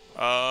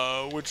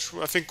 Which,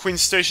 I think Queen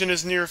Station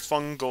is near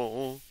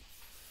fungal.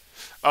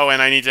 Oh,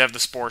 and I need to have the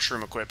Spore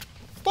Shroom equipped.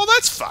 Well,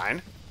 that's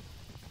fine.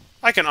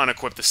 I can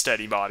unequip the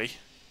Steady Body.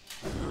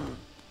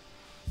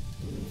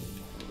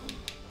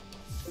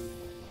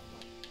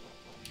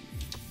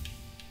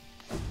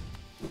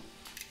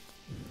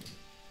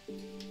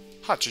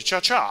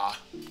 Ha-cha-cha-cha.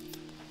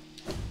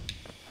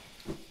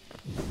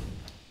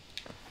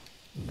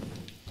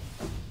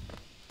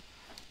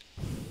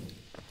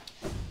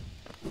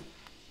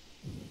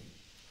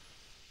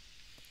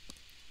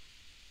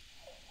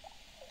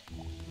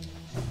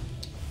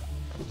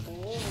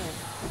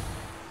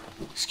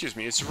 Excuse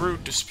me, it's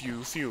rude to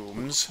spew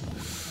fumes.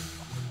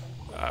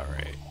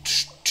 Alright.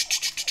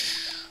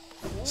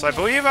 So I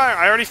believe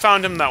I already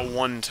found him that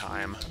one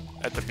time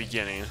at the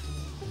beginning.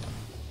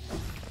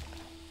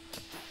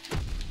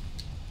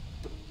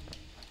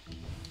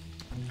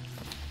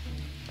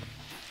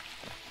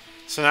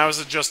 So now is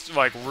it just,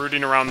 like,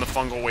 rooting around the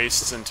fungal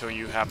wastes until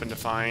you happen to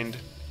find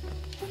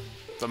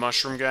the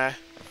mushroom guy?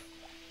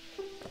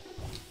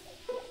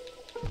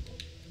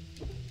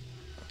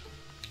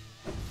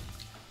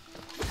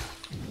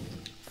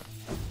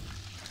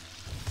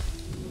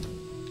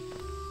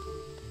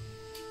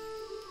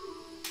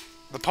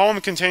 The poem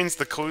contains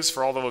the clues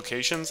for all the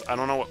locations. I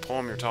don't know what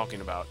poem you're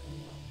talking about.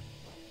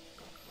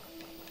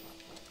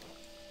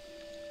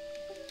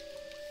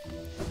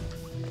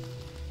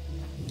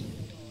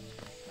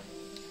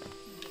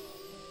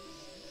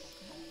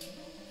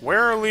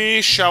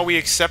 Warily shall we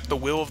accept the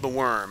will of the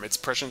worm. Its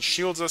presence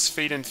shields us,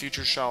 fate and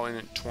future shall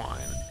entwine.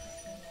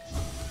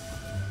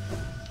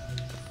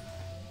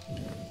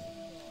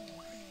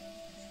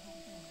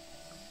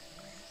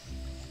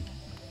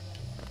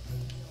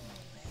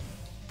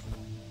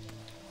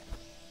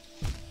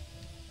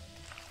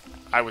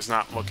 I was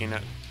not looking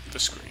at the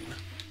screen.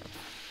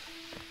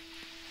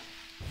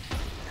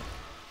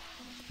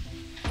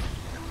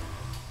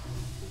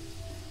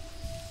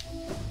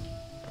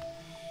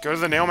 Go to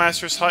the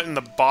Nailmaster's hut in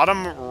the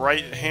bottom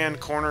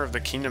right-hand corner of the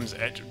kingdom's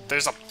edge.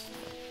 There's a...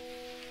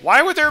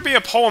 Why would there be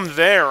a poem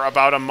there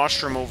about a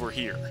mushroom over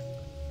here?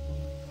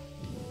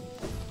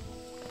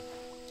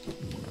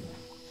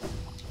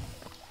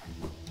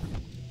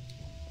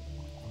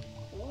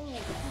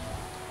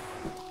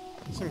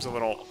 Seems a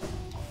little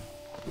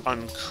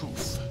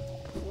uncouth.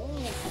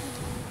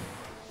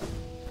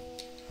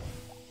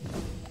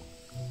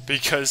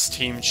 Because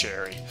Team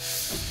Cherry.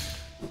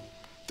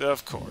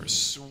 Of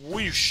course.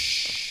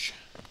 Whoosh.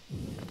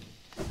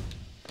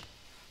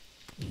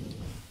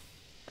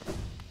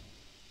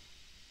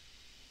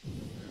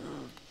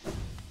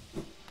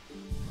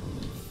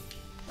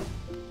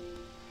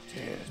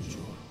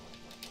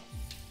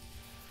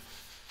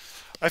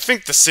 I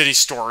think the city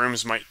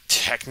storerooms might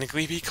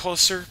technically be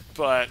closer,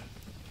 but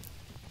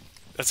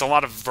it's a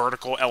lot of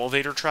vertical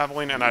elevator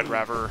traveling, and I'd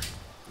rather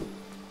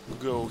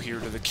go here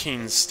to the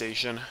King's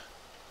Station.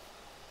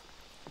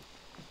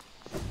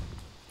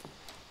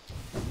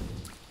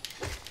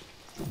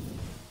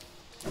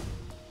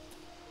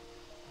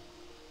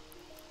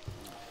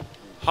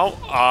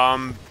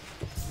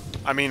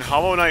 I mean,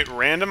 Hollow Knight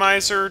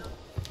Randomizer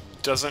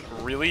doesn't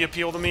really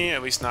appeal to me,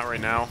 at least not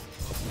right now.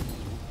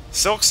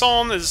 Silk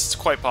Psalm is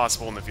quite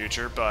possible in the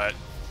future, but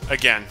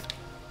again,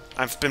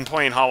 I've been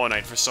playing Hollow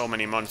Knight for so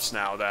many months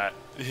now that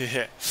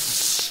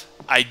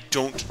I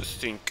don't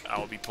think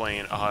I'll be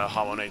playing a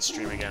Hollow Knight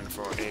stream again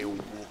for a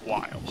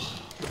while.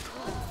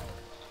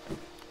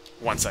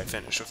 Once I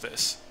finish with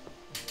this.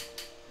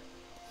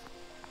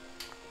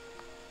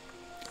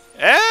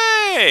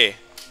 Hey!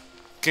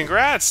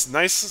 Congrats!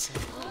 Nice.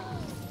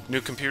 New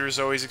computer's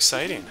always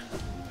exciting.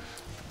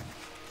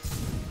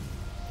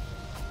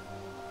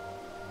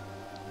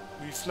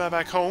 We fly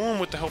back home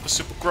with the help of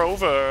Super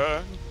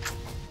Grover.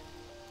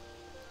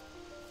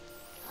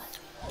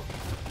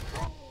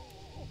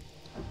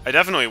 I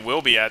definitely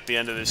will be at the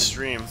end of this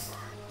stream.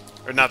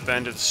 Or not the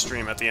end of the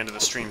stream, at the end of the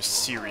stream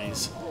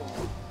series.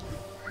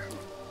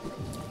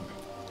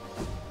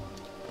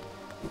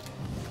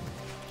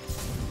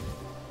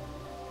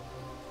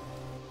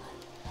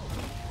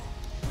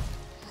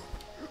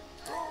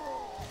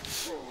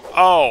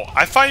 Oh,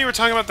 I thought you were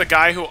talking about the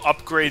guy who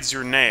upgrades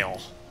your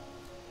nail.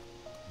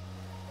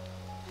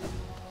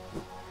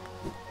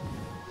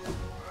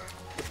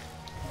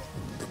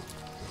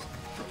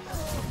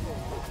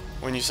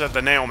 When you said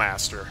the nail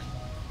master.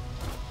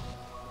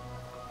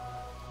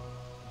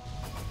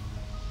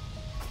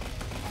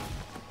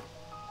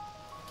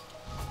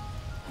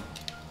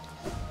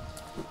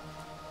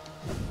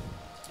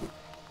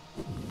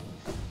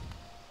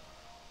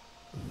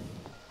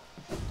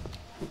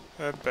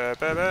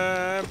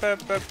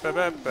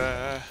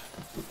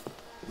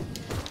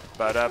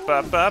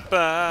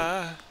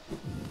 Ba-da-ba-ba-ba.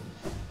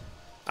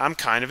 I'm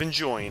kind of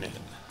enjoying it.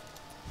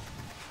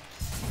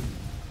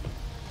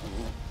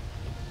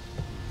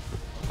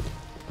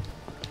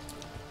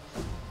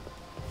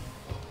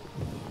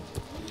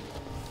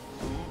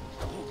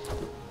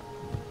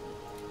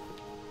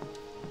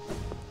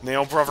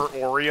 Nail Brother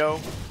Oreo?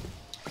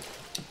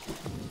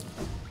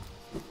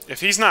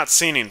 If he's not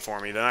singing for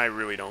me, then I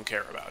really don't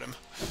care about him.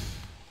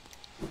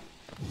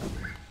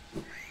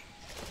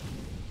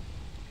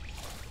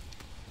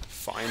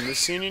 Find the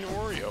singing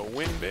Oreo.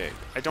 Win big.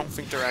 I don't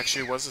think there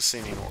actually was a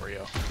singing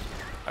Oreo.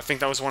 I think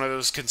that was one of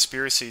those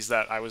conspiracies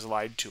that I was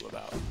lied to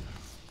about.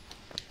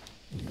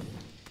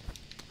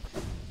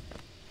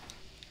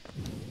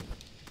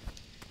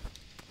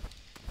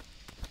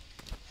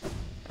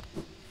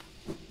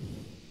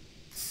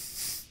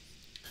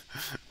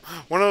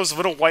 One of those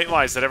little white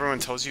lies that everyone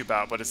tells you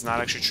about, but it's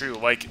not actually true.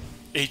 Like,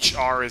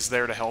 HR is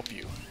there to help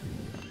you.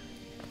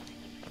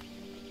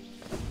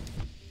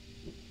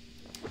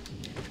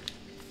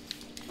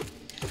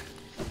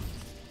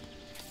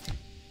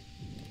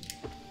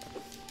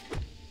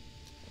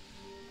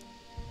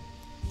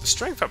 The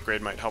strength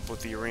upgrade might help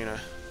with the arena.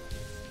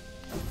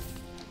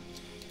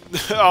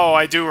 Oh,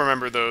 I do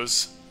remember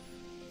those.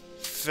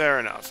 Fair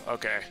enough.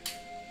 Okay.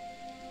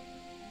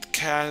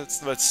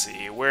 Cats. Let's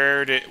see.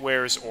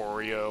 Where's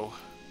Oreo?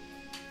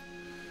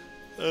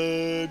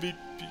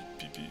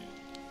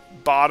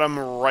 Bottom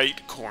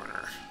right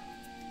corner.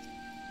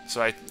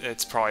 So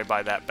it's probably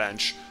by that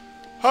bench.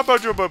 Oreo.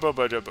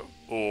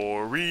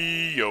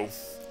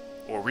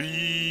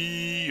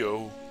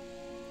 Oreo.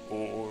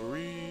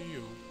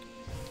 Oreo.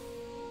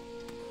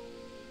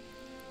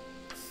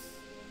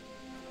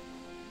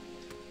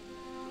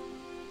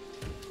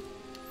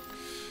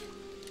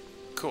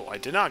 Cool, I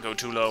did not go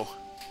too low.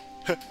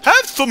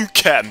 Have some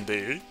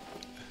candy!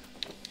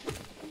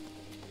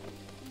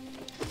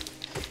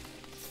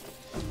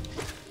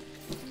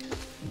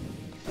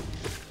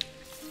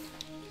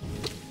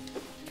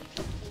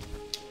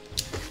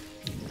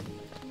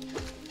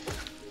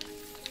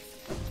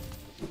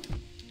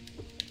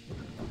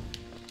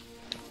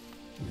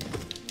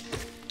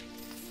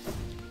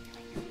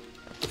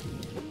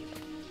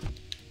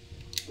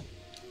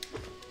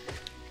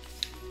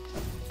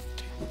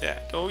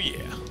 That, oh yeah.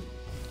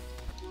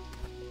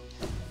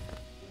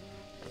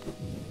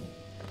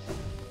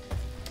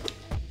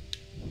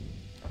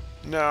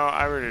 No,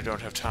 I really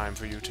don't have time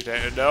for you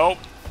today. Nope.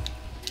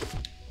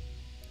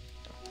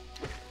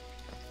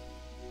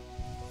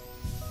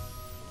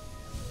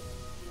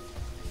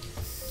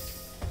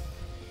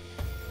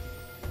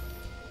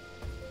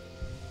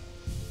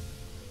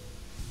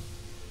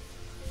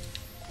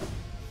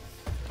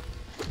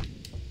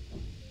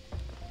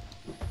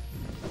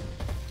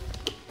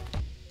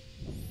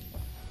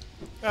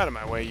 Out of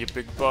my way, you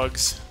big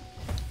bugs.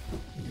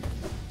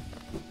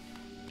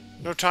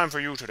 No time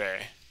for you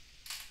today.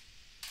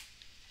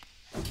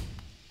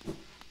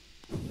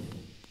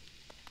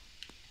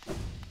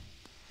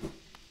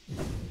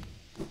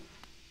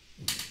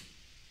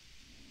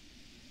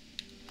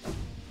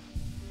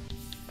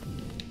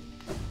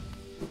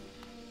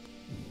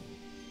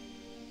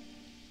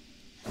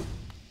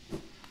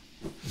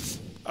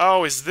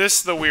 Oh, is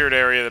this the weird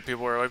area that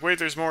people are like, wait,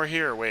 there's more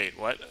here. Wait,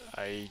 what?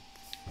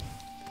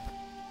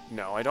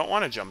 No, I don't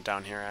want to jump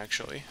down here,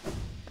 actually.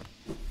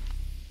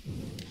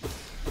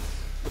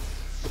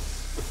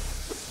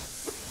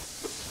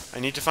 I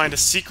need to find a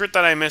secret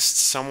that I missed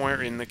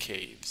somewhere in the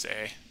caves,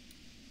 eh?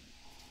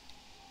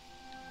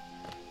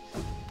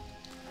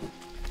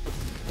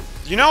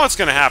 You know what's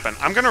gonna happen.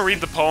 I'm gonna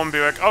read the poem and be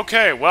like,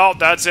 okay, well,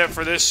 that's it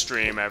for this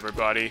stream,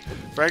 everybody.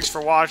 Thanks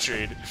for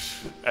watching.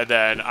 And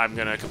then I'm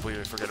gonna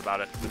completely forget about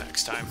it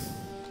next time.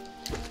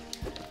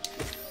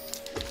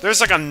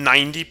 There's like a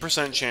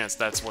 90% chance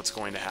that's what's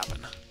going to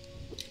happen.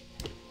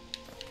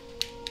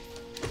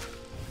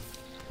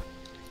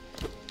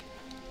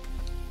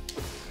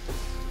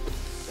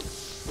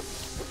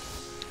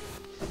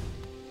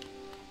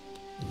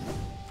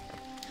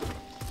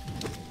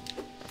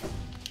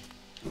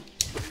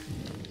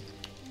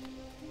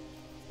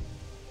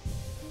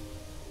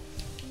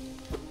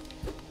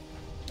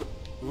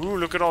 Ooh,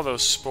 look at all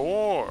those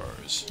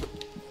spores.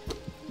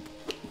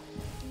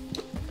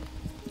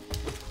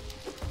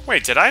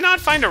 Wait, did I not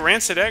find a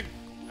rancid egg?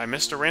 I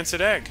missed a rancid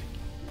egg.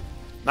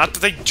 Not that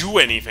they do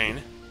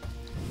anything.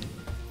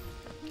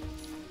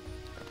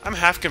 I'm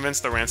half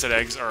convinced the rancid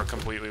eggs are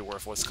completely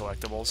worthless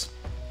collectibles.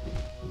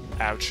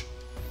 Ouch.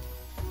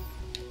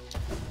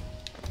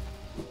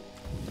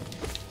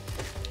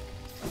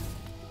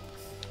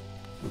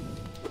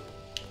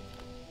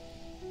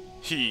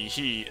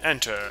 He,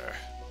 enter.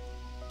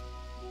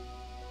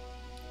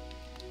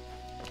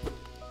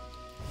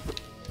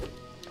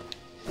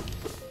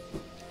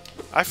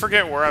 I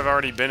forget where I've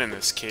already been in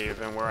this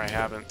cave and where I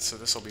haven't, so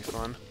this will be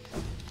fun.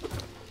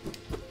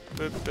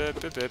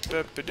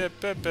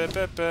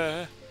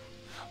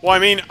 Well, I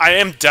mean, I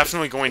am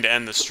definitely going to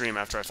end the stream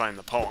after I find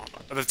the poem.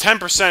 The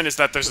 10% is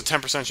that there's a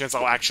 10% chance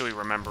I'll actually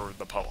remember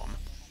the poem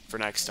for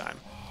next time.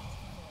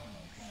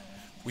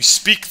 We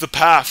speak the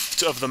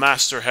path of the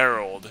Master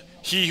Herald,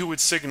 he who would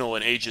signal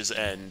an age's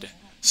end.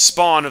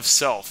 Spawn of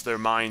self, their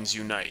minds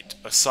unite,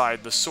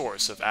 aside the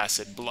source of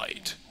acid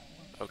blight.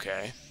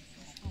 Okay.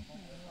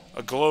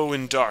 Aglow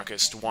in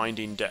darkest,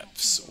 winding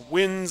depths,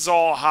 winds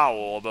all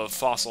howl above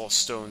fossil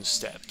stone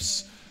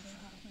steps.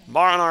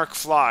 Monarch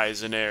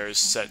flies in airs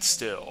set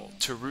still,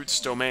 to root's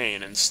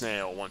domain and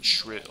snail once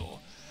shrill.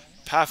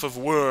 Path of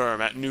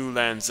worm at new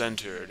lands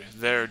entered,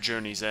 their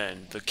journey's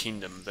end the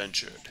kingdom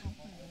ventured.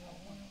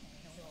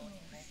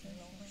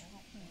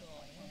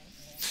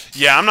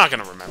 Yeah, I'm not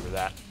gonna remember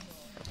that.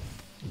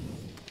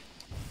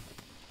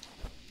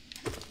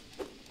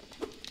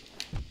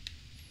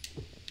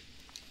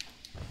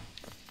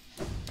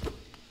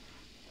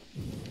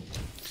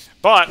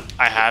 But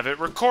I have it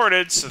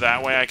recorded, so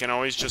that way I can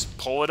always just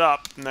pull it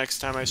up next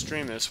time I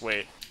stream this.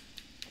 Wait.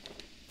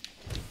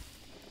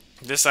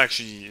 This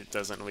actually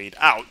doesn't lead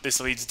out.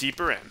 This leads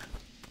deeper in.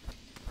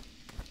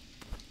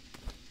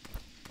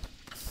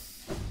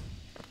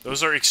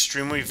 Those are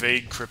extremely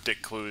vague,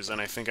 cryptic clues, and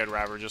I think I'd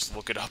rather just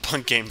look it up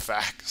on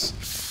GameFAQs.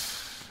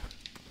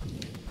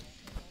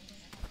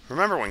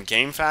 Remember when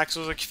GameFAQs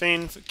was a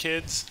thing for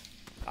kids?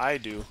 I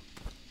do.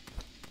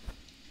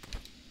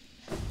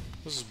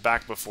 This was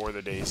back before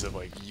the days of,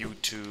 like,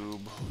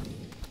 YouTube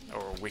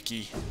or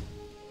Wiki.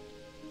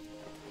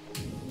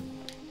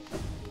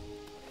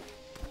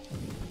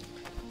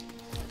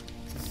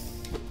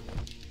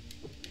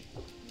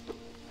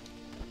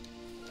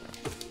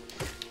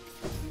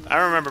 I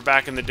remember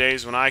back in the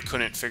days when I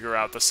couldn't figure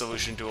out the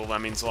solution to a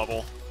Lemmings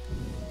level.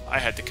 I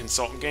had to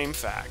consult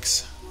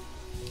GameFAQs.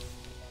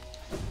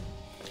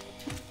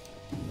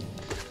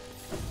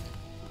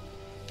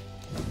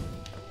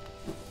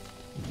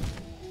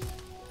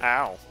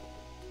 Ow.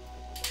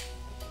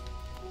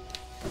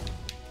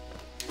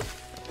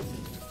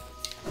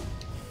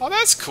 Oh,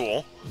 that's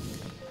cool.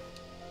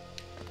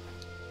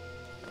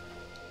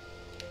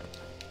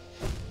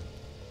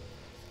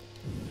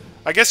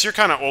 I guess you're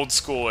kind of old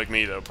school like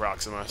me, though,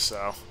 Proxima,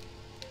 so...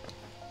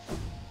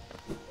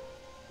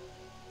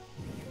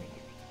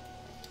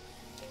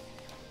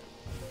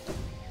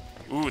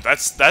 Ooh,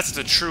 that's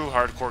the true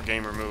hardcore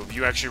gamer move.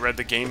 You actually read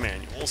the game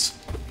manuals.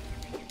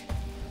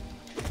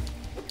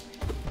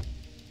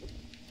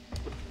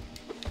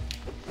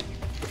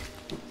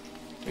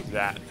 Like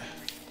that.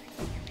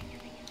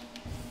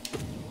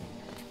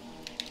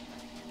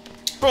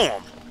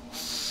 Boom!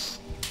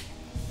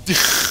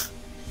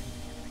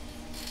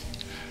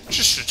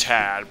 Just a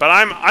tad, but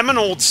I'm an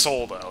old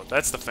soul, though.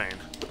 That's the thing.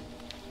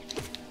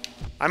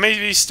 I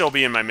may still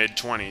be in my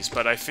mid-20s,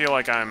 but I feel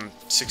like I'm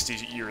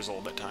 60 years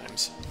old at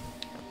times.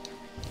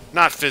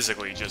 Not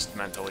physically, just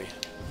mentally.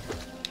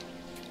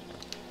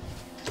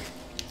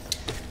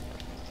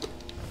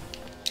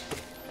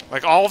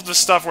 Like, all of the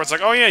stuff where it's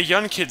like, oh yeah,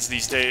 young kids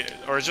these days,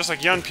 or just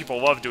like, young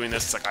people love doing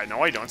this. It's like, I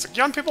know I don't. It's like,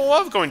 young people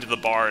love going to the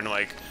bar and,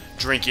 like,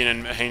 drinking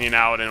and hanging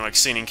out and, like,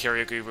 singing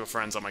karaoke with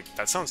friends. I'm like,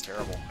 that sounds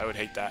terrible. I would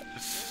hate that.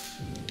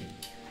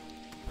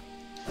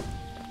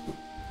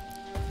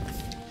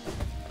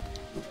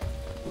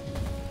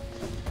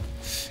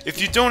 If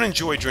you don't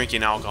enjoy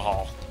drinking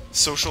alcohol,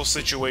 social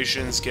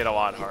situations get a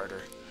lot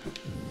harder.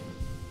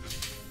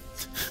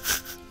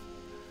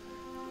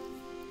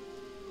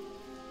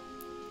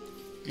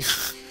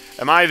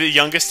 Am I the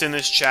youngest in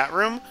this chat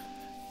room?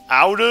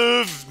 Out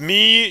of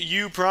me,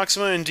 you,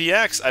 Proxima, and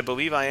DX, I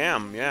believe I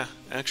am. Yeah,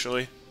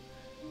 actually.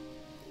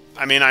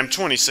 I mean, I'm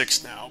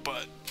 26 now,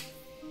 but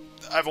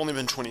I've only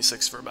been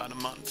 26 for about a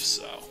month,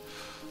 so...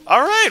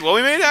 Alright, well,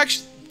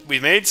 we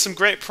made some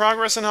great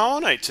progress in Hollow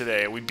Knight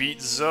today. We beat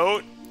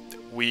Zote.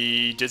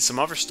 We did some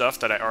other stuff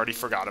that I already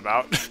forgot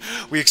about.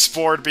 We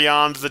explored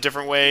beyond the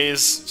different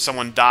ways.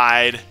 Someone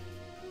died.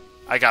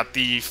 I got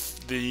the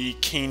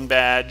Keen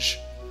badge,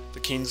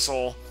 the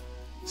KINGSOUL.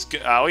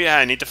 Oh yeah,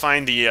 I need to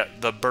find the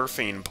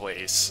birthing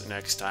place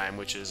next time,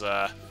 which is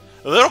a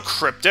little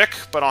cryptic,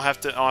 but I'll have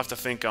to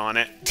think on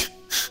it.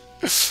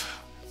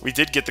 We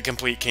did get the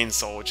complete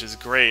KINGSOUL, which is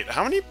great.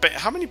 How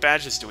many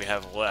badges do we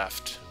have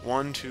left?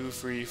 1, 2,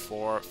 3,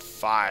 4,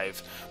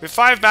 5. We have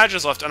 5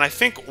 badges left, and I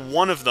think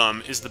one of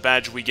them is the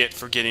badge we get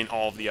for getting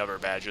all of the other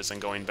badges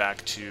and going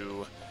back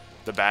to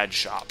the badge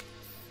shop.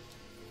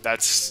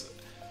 That's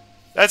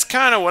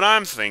kind of what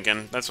I'm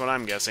thinking. That's what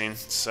I'm guessing.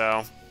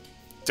 So,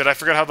 did I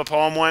forget how the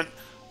poem went?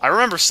 I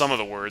remember some of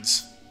the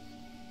words.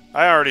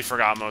 I already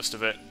forgot most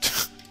of it.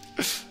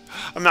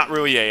 I'm not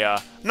really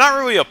a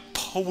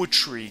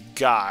poetry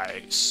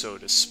guy, so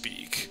to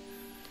speak.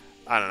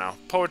 I don't know.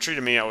 Poetry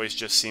to me always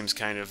just seems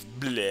kind of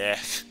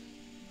bleh.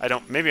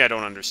 Maybe I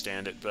don't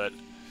understand it, but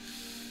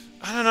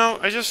I don't know.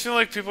 I just feel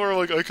like people are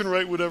like, I can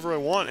write whatever I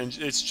want, and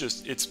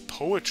it's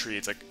poetry.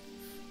 It's like,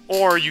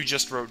 or you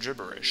just wrote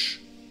gibberish.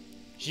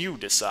 You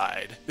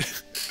decide.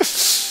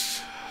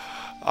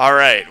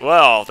 Alright,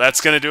 well, that's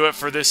going to do it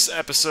for this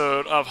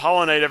episode of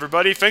Hollow Knight,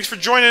 everybody. Thanks for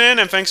joining in,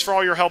 and thanks for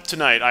all your help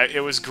tonight.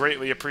 It was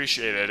greatly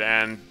appreciated,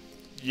 and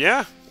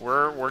yeah,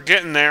 we're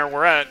getting there.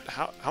 We're at,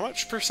 how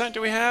much percent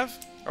do we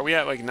have? Are we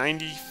at like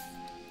 90?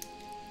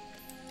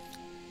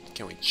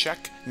 Can we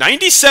check?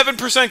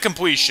 97%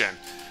 completion!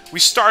 We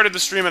started the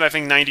stream at, I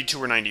think,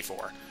 92 or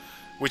 94.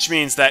 Which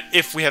means that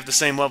if we have the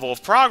same level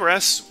of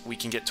progress, we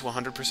can get to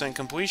 100%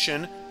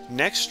 completion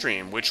next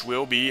stream, which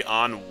will be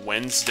on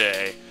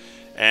Wednesday.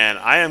 And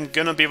I am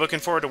going to be looking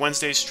forward to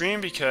Wednesday's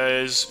stream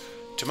because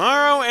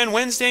tomorrow and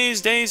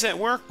Wednesday's days at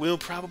work will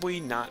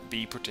probably not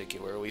be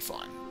particularly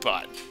fun.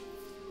 But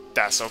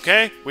that's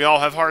okay. We all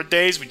have hard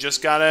days. We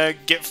just gotta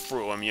get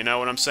through them, you know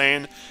what I'm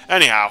saying?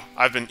 Anyhow,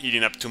 I've been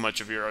eating up too much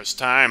of your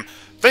time.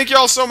 Thank you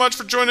all so much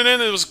for joining in.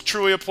 It was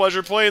truly a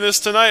pleasure playing this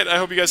tonight. I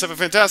hope you guys have a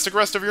fantastic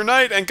rest of your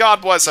night, and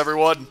God bless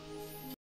everyone.